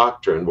changing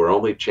doctrine, we're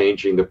only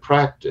changing the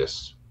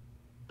practice,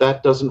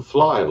 that doesn't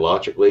fly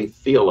logically,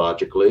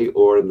 theologically,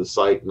 or in the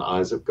sight and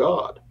eyes of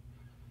God.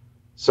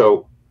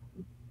 So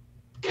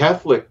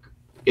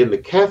in the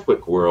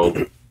Catholic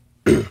world,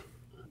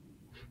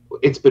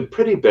 it's been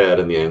pretty bad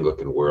in the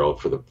Anglican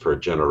world for a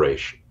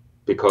generation,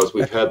 because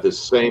we've had this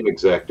same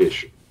exact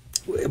issue.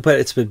 But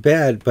it's been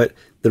bad, but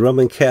the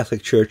Roman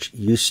Catholic Church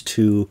used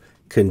to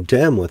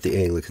condemn what the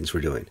Anglicans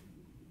were doing.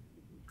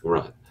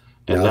 Right.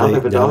 And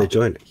now they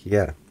joined it.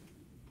 Yeah.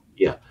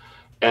 Yeah.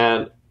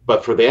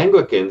 But for the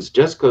Anglicans,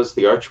 just because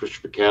the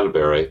Archbishop of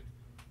Canterbury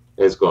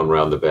has gone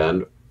round the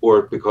bend,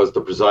 or because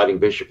the presiding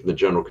bishop in the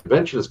General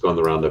Convention has gone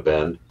around the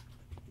bend,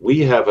 we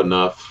have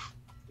enough,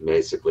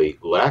 basically,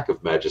 lack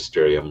of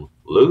magisterium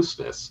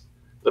looseness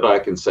that I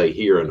can say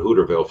here in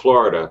Hooterville,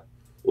 Florida,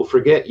 well,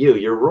 forget you,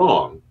 you're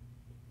wrong.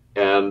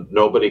 And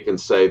nobody can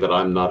say that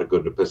I'm not a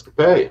good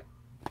Episcopalian.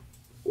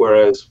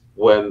 Whereas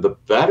when the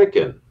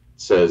Vatican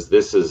says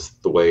this is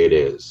the way it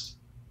is,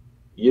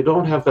 you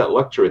don't have that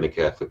luxury in the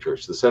Catholic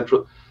Church. The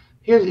central,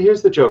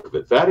 here's the joke of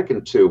it.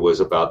 Vatican II was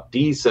about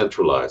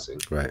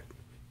decentralizing. Right.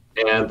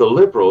 And the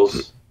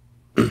liberals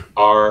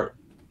are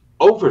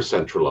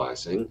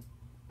over-centralizing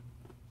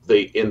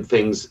in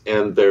things,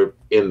 and they're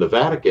in the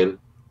Vatican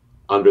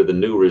under the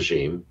new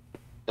regime,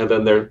 and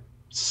then they're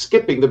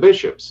skipping the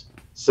bishops,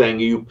 saying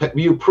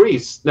you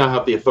priests now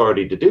have the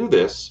authority to do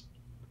this,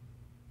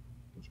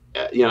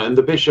 and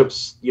the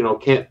bishops,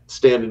 can't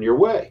stand in your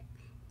way.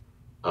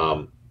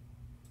 Well,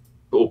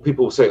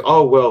 people will say,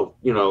 oh, well,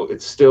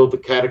 it's still the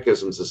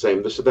catechism's the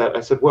same, this or that.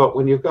 I said, well,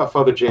 when you've got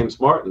Father James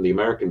Martin, the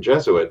American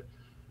Jesuit,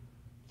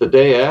 the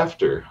day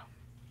after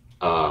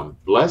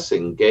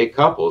blessing gay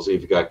couples,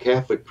 you've got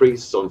Catholic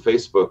priests on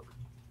Facebook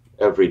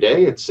every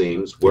day, it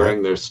seems,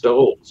 wearing their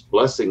stoles,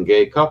 blessing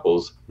gay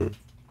couples.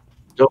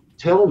 Don't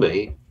tell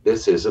me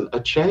this isn't a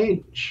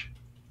change.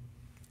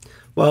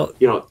 Well,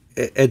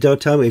 and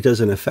don't tell me it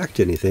doesn't affect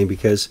anything,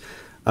 because,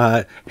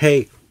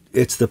 hey,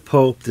 it's the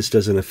Pope. This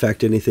doesn't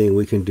affect anything.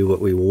 We can do what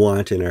we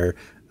want in our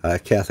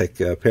Catholic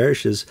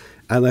parishes.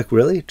 I'm like,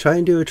 really? Try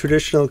and do a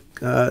traditional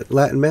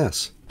Latin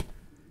Mass.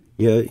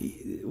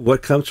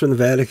 What comes from the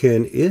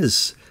Vatican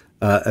is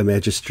a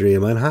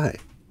magisterium on high.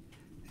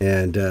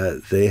 And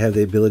they have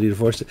the ability to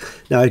force it.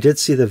 Now, I did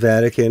see the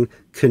Vatican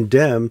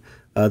condemn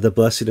the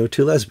blessing of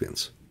two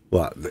lesbians.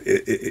 Well,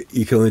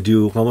 you can only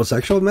do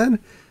homosexual men?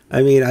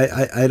 I mean,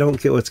 I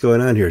don't get what's going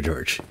on here,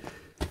 George.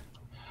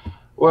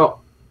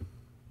 Well,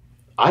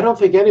 I don't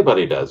think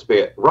anybody does.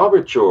 But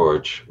Robert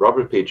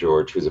P.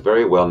 George, who's a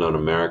very well-known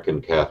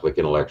American Catholic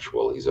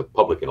intellectual, he's a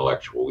public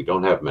intellectual. We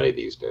don't have many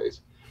these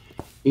days.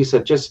 He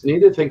said, just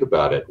need to think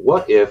about it.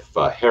 What if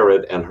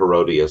Herod and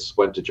Herodias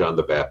went to John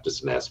the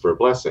Baptist and asked for a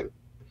blessing?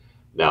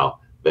 Now,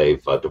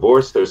 they've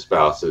divorced their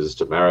spouses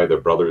to marry their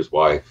brother's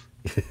wife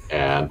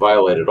and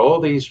violated all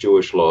these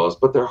Jewish laws,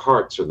 but their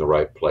hearts are in the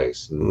right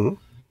place. And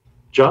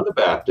John the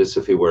Baptist,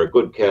 if he were a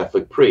good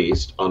Catholic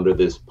priest under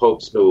this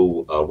Pope's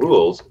new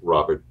rules,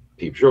 Robert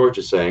P. George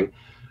is saying,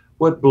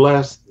 would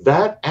bless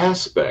that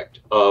aspect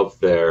of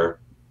their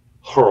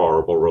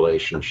horrible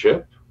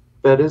relationship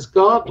that is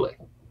godly.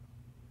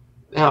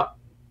 Now,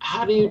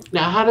 how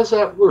does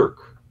that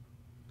work?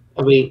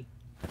 I mean,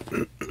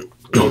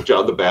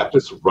 John the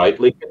Baptist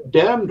rightly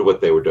condemned what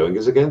they were doing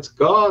is against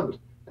God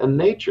and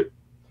nature.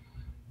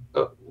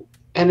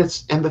 And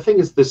the thing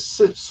is, this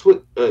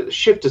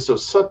shift is so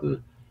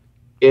sudden.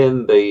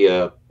 In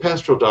the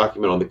pastoral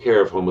document on the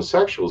care of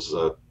homosexuals,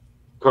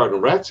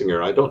 Cardinal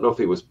Ratzinger, I don't know if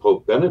he was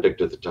Pope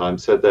Benedict at the time,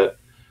 said that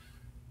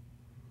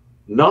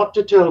not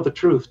to tell the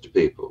truth to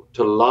people,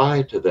 to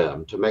lie to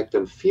them, to make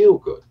them feel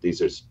good,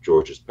 these are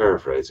George's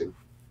paraphrasing,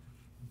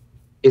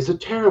 is a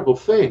terrible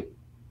thing,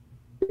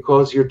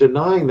 because you're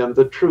denying them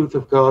the truth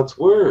of God's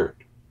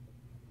word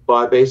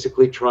by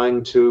basically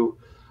trying to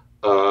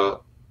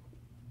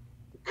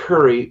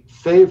curry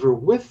favor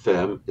with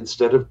them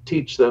instead of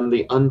teach them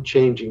the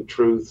unchanging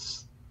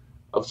truths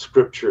of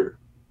Scripture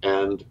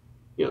and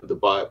the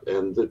Bible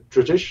and the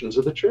traditions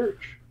of the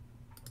Church.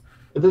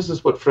 And this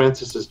is what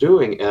Francis is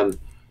doing, and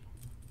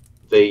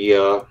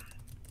it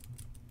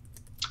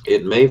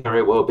may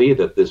very well be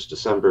that this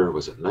December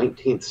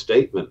 19th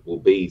statement will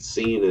be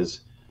seen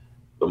as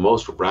the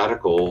most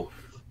radical,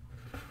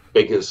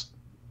 biggest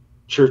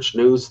church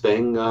news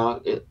thing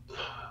of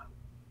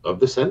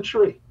the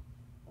century.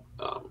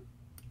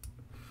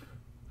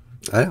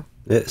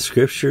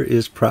 Scripture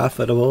is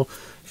profitable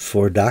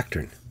for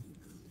doctrine,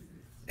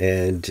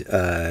 and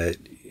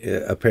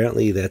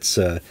apparently that's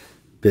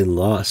been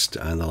lost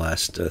on the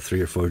last 3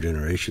 or 4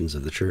 generations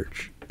of the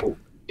church.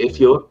 If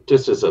you look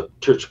just as a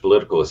church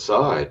political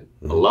aside,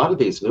 a lot of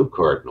these new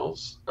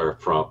cardinals are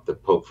from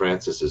that Pope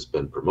Francis has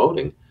been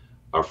promoting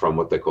are from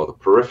what they call the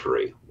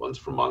periphery. One's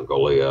from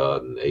Mongolia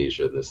and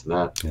Asia and this and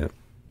that. Yep.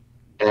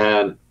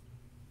 And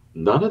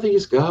none of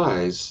these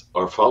guys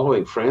are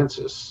following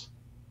Francis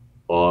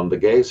on the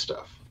gay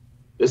stuff.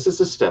 This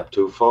is a step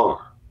too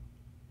far.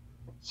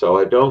 So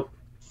I don't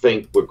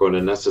think we're going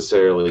to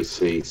necessarily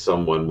see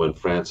someone when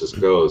Francis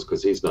goes,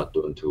 because he's not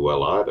doing too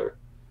well either,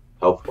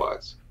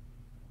 health-wise.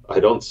 I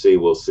don't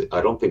think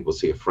we'll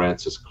see a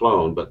Francis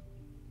clone, but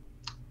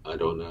I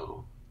don't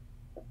know.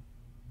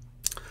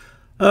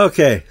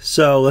 Okay,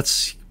 so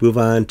let's move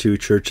on to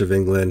Church of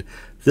England.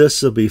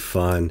 This will be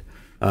fun.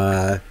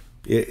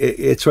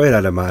 It's right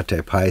out of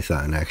Monty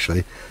Python,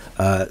 actually.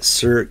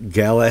 Sir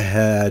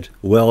Galahad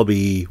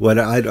Welby,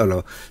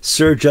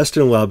 Sir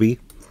Justin Welby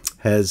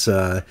has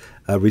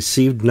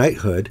received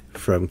knighthood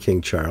from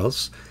King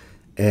Charles.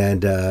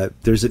 And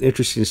there's an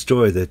interesting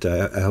story that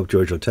I hope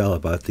George will tell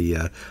about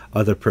the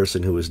other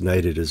person who was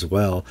knighted as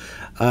well.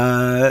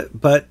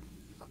 But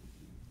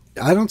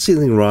I don't see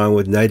anything wrong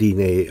with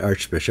knighting a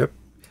archbishop.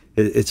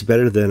 It's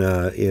better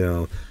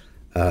than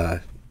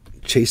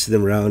chasing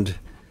them around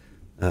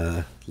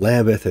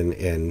Lambeth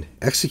and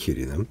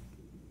executing them,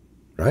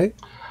 right?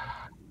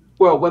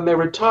 Well, when they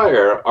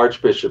retire,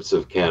 archbishops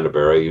of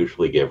Canterbury are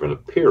usually given a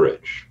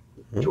peerage.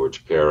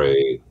 George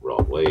Carey,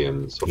 Ron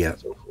Williams, so on and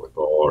so forth,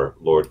 or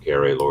Lord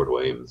Carey, Lord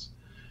Williams.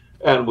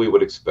 And we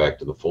would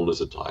expect in the fullness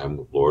of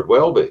time Lord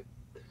Welby.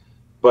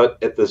 But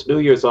at this New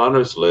Year's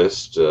honors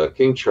list,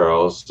 King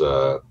Charles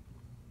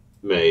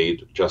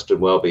made Justin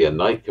Welby a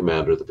Knight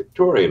Commander of the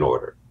Victorian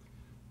Order.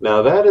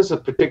 Now that is a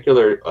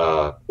particular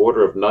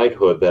order of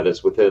knighthood that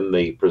is within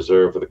the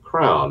preserve of the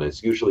crown.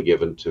 It's usually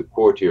given to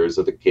courtiers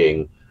of the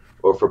king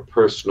or for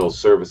personal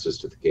services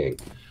to the king.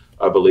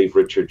 I believe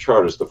Richard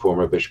Charters, the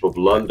former Bishop of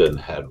London,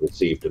 had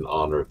received an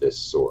honor of this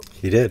sort.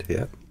 He did,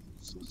 yeah.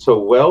 So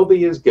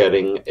Welby is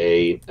getting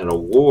an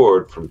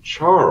award from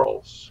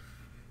Charles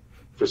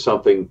for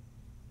something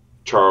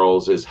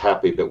Charles is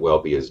happy that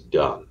Welby has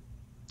done.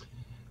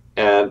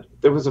 And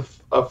there was a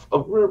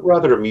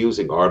rather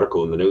amusing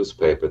article in the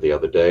newspaper the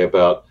other day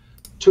about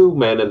two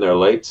men in their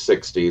late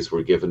 60s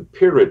were given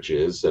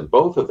peerages, and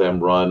both of them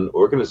run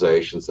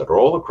organizations that are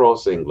all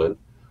across England.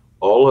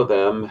 All of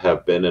them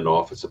have been in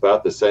office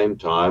about the same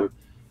time,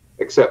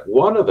 except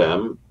one of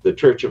them, the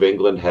Church of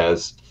England,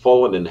 has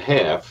fallen in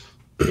half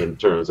in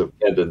terms of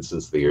attendance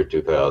since the year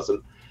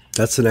 2000.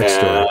 That's the next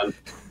story.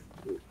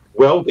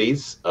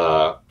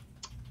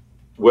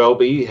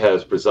 Welby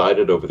has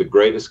presided over the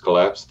greatest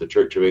collapse of the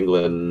Church of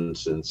England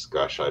since,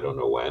 gosh, I don't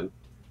know when.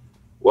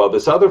 Well,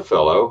 this other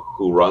fellow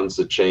who runs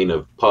a chain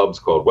of pubs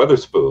called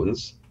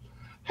Wetherspoons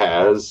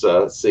has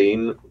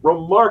seen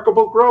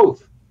remarkable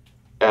growth.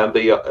 And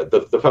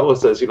the fellow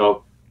says,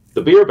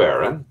 the beer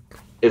baron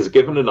is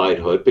given a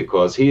knighthood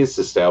because he has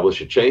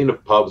established a chain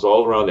of pubs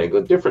all around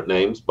England, different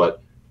names,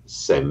 but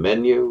same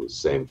menu,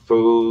 same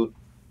food,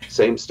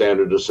 same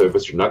standard of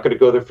service. You're not going to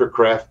go there for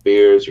craft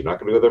beers. You're not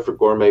going to go there for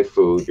gourmet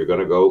food. You're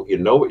going to go, you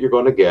know what you're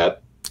going to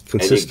get,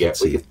 and you get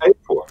what you pay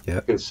for.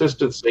 Yep.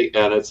 Consistency,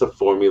 and it's a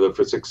formula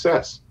for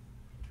success.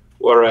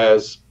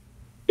 Whereas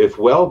if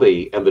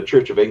Welby and the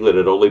Church of England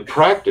had only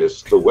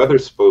practiced the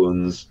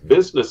Wetherspoons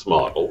business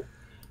model,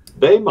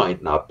 they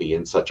might not be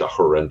in such a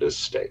horrendous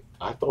state.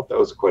 I thought that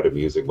was a quite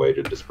amusing way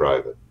to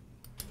describe it.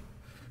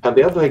 And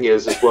the other thing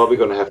is Welby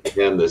going to have to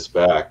hand this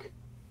back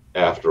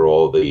after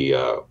all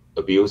the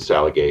abuse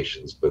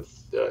allegations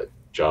with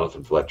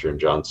Jonathan Fletcher and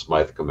John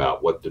Smythe come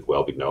out. What did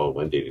Welby know, and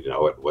when did he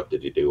know it? What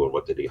did he do, and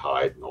what did he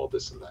hide, and all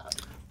this and that?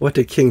 What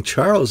did King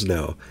Charles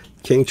know?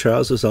 King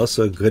Charles was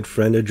also a good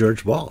friend of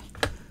George Ball.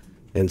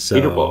 And so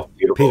Peter Ball,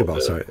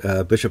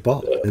 Bishop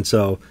Ball. And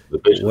so the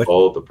Bishop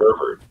Ball, the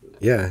pervert.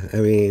 Yeah, I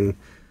mean,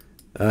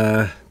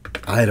 I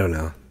don't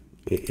know.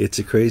 It's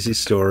a crazy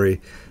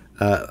story.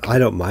 I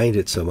don't mind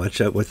it so much.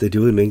 What they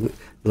do in England,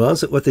 as long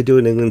as what they do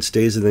in England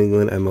stays in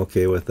England, I'm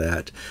okay with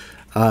that.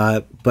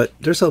 But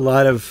there's a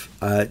lot of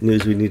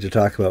news we need to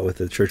talk about with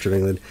the Church of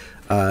England.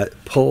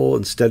 Poll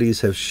and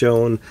studies have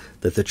shown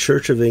that the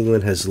Church of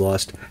England has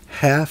lost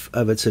half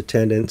of its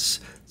attendance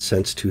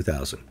since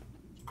 2000.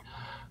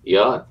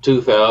 Yeah,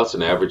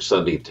 2000 average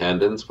Sunday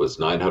attendance was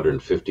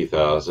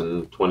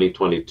 950,000.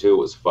 2022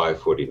 was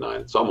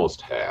 549. It's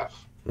almost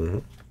half. Mm-hmm.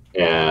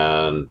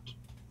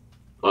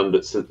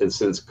 And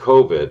since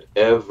COVID,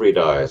 every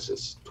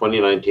diocese,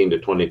 2019 to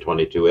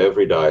 2022,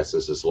 every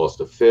diocese has lost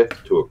a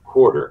fifth to a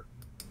quarter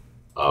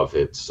of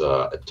its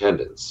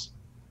attendance.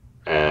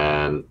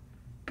 And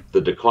the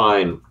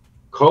decline,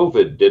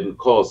 COVID didn't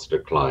cause the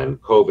decline.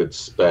 COVID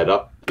sped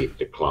up the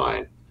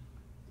decline.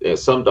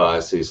 Some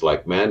dioceses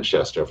like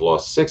Manchester have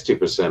lost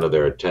 60% of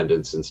their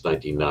attendance since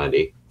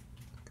 1990.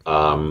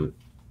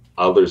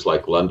 Others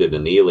like London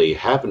and Ely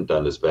haven't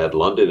done as bad.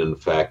 London, in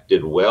fact,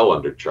 did well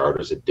under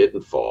Charters. It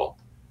didn't fall.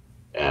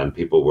 And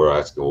people were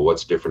asking, well,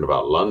 what's different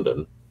about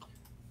London?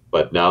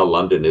 But now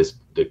London is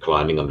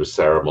declining under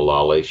Sarah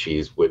Mullally.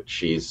 She's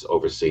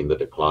overseen the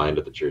decline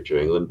of the Church of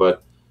England.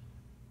 But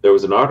there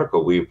was an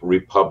article we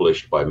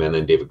republished by men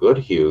and David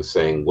Goodhue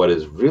saying what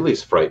is really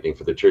frightening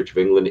for the Church of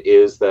England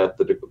is that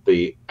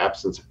the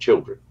absence of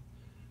children.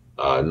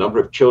 Number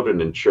of children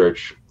in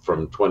church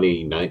from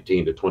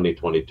 2019 to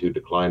 2022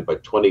 declined by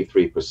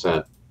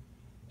 23%.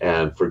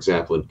 And for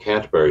example, in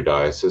Canterbury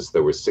Diocese,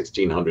 there were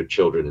 1,600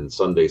 children in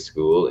Sunday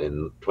school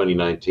in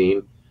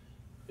 2019.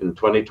 In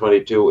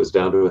 2022, it was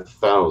down to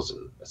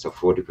 1,000. That's a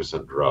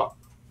 40% drop.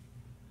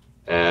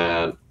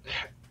 And,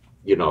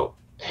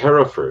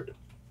 Hereford,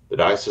 the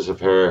Diocese of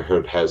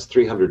Hereford has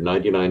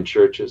 399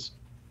 churches.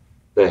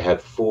 They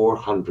had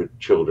 400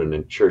 children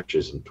in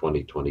churches in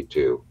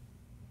 2022.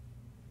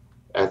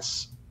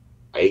 That's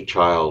a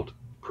child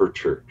per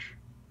church.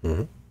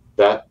 Mm-hmm.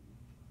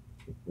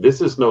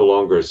 This is no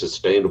longer a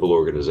sustainable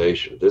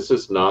organization. This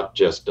is not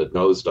just a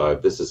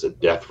nosedive. This is a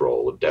death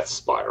roll, a death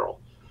spiral,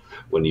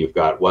 when you've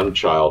got one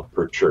child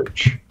per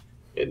church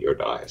in your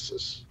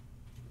diocese.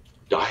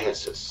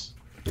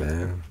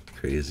 Yeah,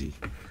 crazy.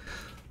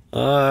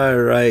 All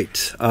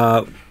right.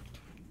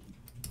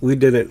 We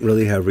didn't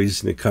really have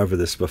reason to cover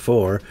this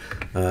before,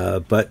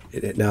 but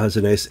it now has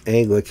a nice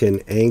Anglican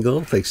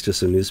angle, thanks to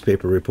some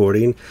newspaper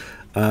reporting.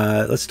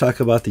 Let's talk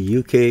about the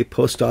UK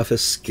post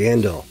office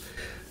scandal.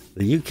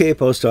 The UK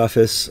post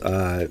office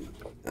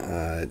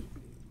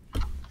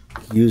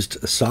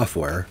used a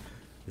software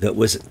that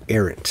was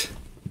errant.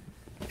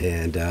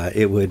 And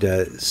it would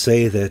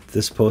say that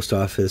this post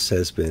office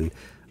has been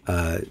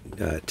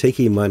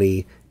taking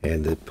money,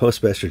 and the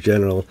Postmaster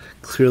General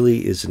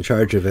clearly is in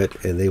charge of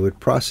it, and they would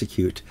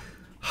prosecute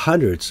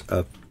hundreds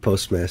of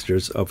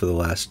postmasters over the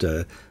last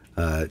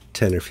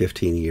 10 or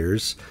 15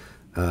 years.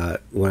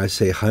 When I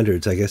say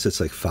hundreds, I guess it's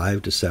like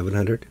 500 to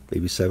 700,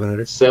 maybe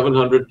 700.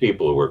 700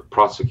 people were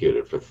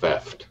prosecuted for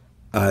theft.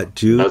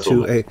 Due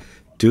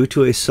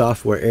to a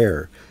software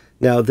error.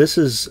 Now, this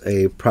is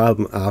a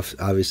problem,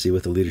 obviously,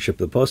 with the leadership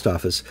of the post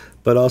office,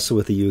 but also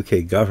with the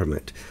UK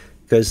government,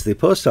 because the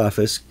post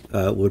office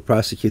would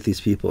prosecute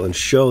these people and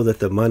show that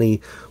the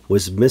money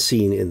was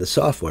missing in the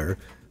software,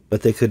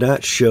 but they could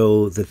not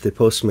show that the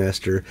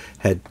postmaster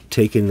had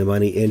taken the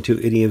money into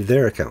any of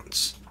their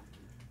accounts,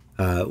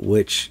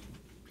 which,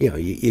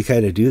 you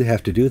kind of do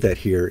have to do that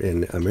here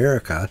in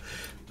America.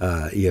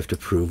 You have to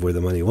prove where the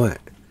money went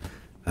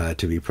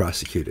to be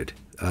prosecuted.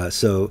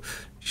 So,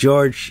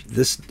 George,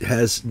 this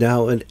has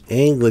now an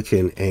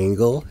Anglican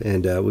angle,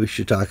 and we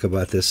should talk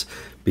about this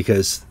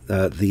because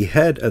the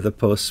head of the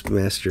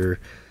postmaster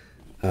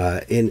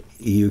in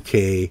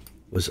UK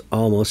was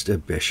almost a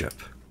bishop.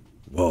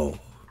 Whoa.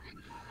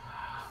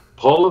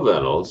 Paula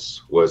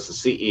Venables was the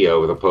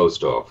CEO of the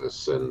post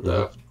office,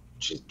 and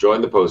she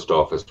joined the post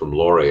office from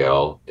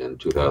L'Oreal in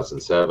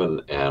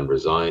 2007 and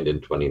resigned in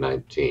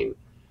 2019.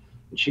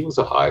 And she was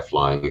a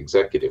high-flying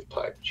executive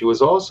type. She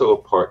was also a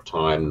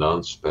part-time,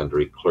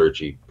 non-stipendiary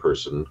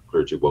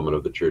clergywoman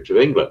of the Church of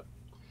England,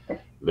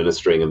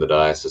 ministering in the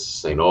Diocese of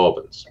St.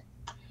 Albans.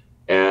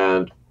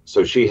 And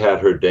so she had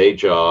her day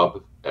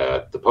job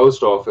at the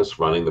post office,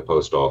 running the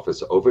post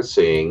office,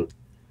 overseeing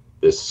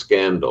this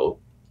scandal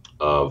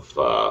of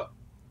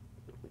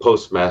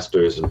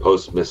postmasters and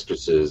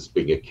postmistresses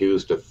being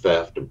accused of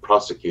theft and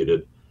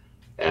prosecuted.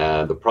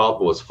 And the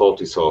problem was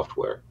faulty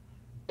software.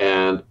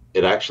 And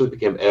it actually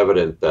became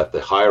evident that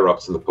the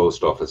higher-ups in the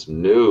post office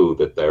knew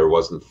that there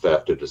wasn't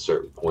theft at a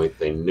certain point.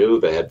 They knew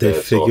they had They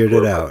figured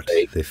it out.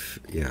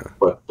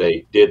 But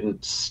they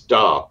didn't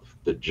stop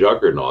the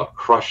juggernaut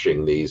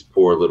crushing these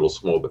poor little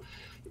small...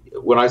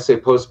 When I say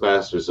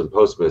postmasters and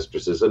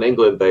postmistresses, in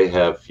England, they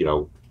have,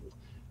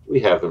 we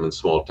have them in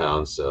small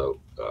towns,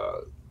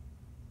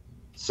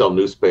 sell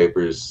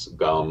newspapers,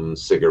 gum,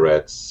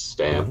 cigarettes,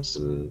 stamps,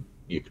 and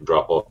you can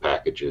drop off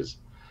packages.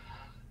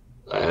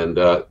 And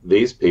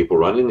these people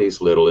running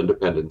these little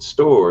independent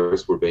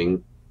stores were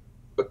being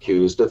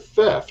accused of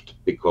theft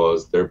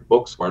because their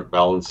books weren't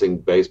balancing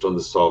based on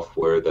the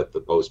software that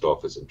the post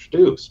office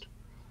introduced.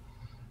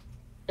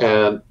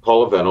 And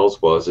Paula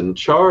Venables was in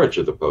charge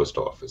of the post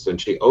office, and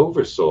she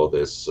oversaw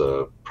this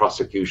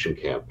prosecution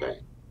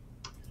campaign.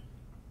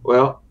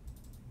 Well,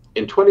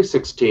 in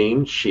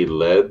 2016, she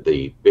led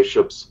the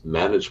bishop's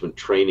management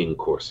training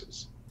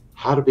courses,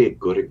 how to be a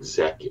good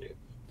executive.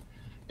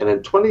 And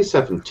in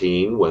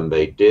 2017, when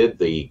they did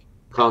the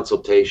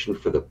consultation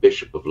for the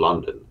Bishop of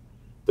London,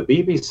 the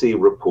BBC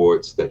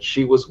reports that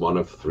she was one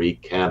of 3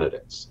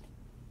 candidates: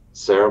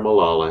 Sarah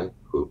Mullally,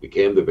 who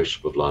became the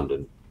Bishop of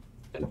London,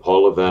 and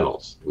Paula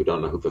Venables. We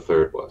don't know who the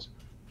third was.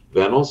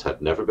 Venables had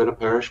never been a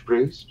parish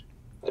priest,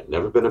 had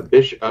never been a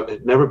bishop,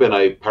 had never been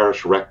a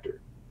parish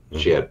rector.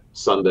 She had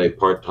Sunday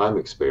part-time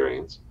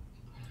experience.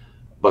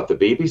 But the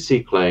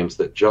BBC claims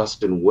that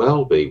Justin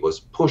Welby was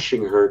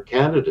pushing her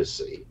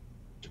candidacy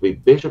to be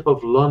Bishop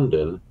of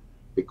London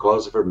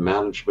because of her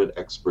management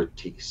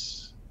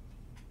expertise.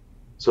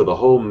 So the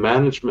whole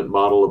management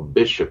model of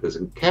bishop is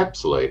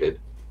encapsulated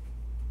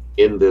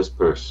in this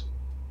person.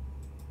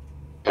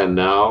 And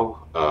now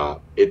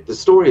the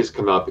story has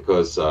come out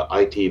because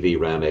ITV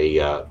ran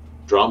a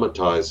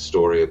dramatized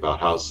story about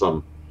how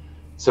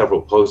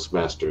several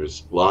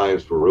postmasters'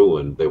 lives were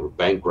ruined. They were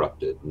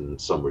bankrupted, and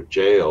some were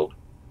jailed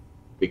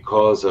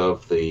because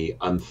of the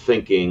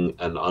unthinking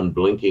and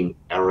unblinking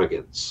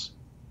arrogance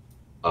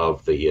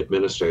of the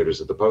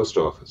administrators at the post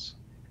office.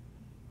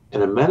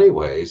 And in many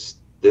ways,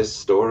 this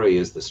story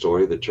is the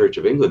story of the Church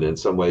of England. In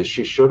some ways,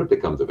 she should have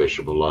become the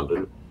Bishop of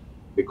London,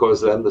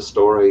 because then the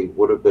story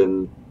would have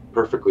been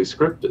perfectly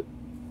scripted.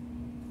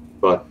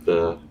 But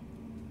the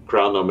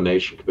Crown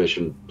Nomination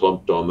Commission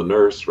plumped on the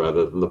nurse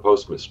rather than the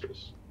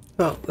postmistress.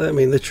 Well, I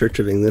mean, the Church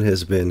of England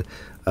has been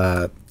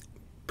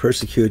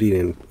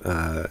persecuting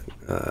and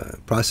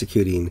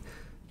prosecuting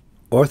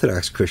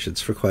Orthodox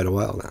Christians for quite a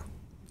while now.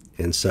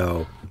 And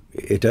so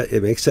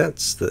it makes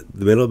sense that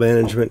the middle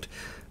management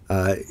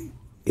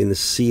in the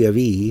C of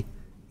E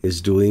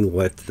is doing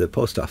what the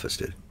post office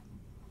did.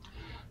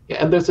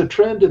 Yeah, and there's a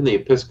trend in the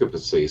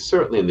episcopacy,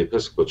 certainly in the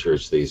Episcopal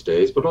Church these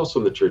days, but also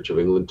in the Church of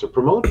England, to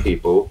promote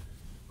people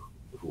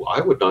who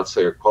I would not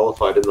say are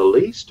qualified in the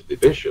least to be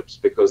bishops,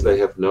 because they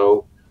have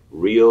no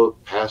real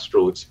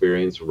pastoral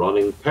experience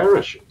running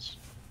parishes.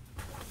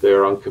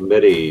 They're on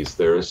committees,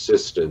 they're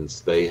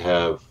assistants, they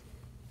have,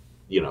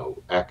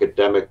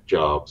 academic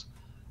jobs.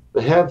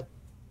 They have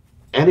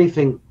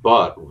anything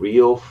but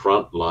real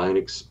frontline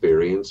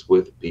experience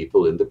with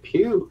people in the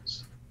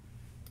pews.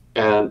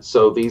 And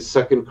so these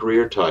second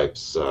career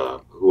types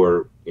who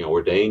are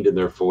ordained in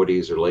their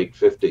 40s or late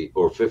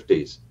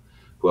 50s,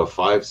 who have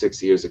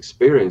 5-6 years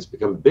experience,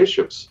 become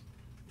bishops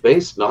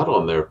based not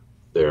on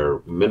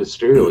their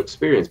ministerial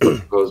experience,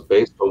 but because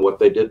based on what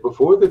they did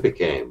before they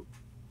became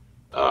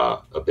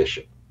a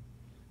bishop.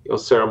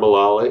 Sarah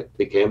Mullally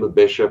became a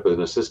bishop,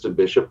 an assistant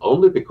bishop,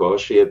 only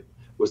because she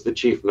was the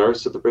chief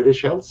nurse of the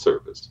British Health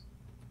Service,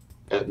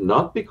 and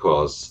not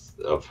because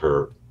of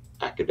her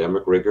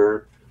academic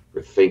rigor,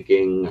 her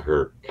thinking,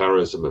 her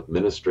charism of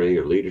ministry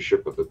or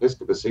leadership of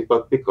episcopacy,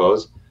 but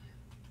because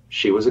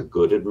she was a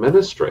good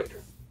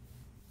administrator.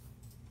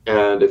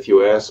 And if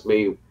you ask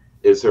me,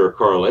 is there a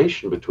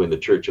correlation between the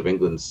Church of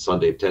England's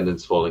Sunday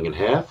attendance falling in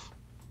half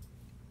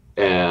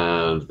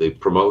and the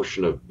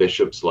promotion of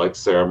bishops like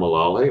Sarah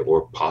Mullally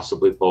or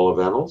possibly Paula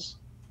Venables?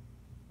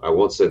 I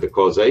won't say the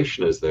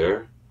causation is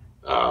there,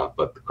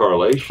 but the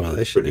correlation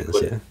is pretty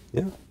clear.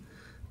 Yeah.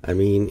 I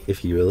mean,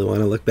 if you really want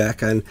to look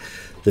back on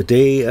the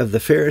day of the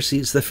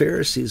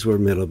Pharisees were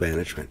middle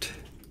management.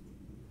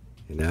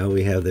 And now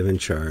we have them in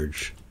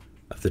charge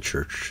of the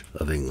Church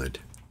of England.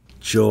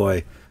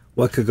 Joy.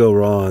 What could go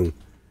wrong?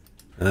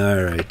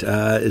 All right.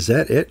 Is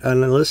that it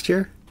on the list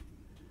here?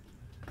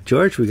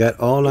 George, we got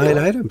all 9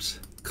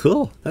 items.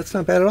 Cool. That's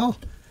not bad at all.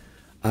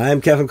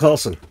 I'm Kevin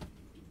Kallsen.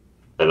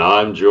 And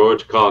I'm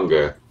George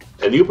Conger.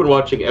 And you've been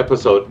watching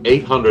episode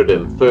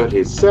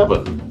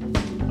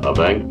 837 of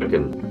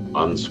Anglican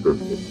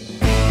Unscripted.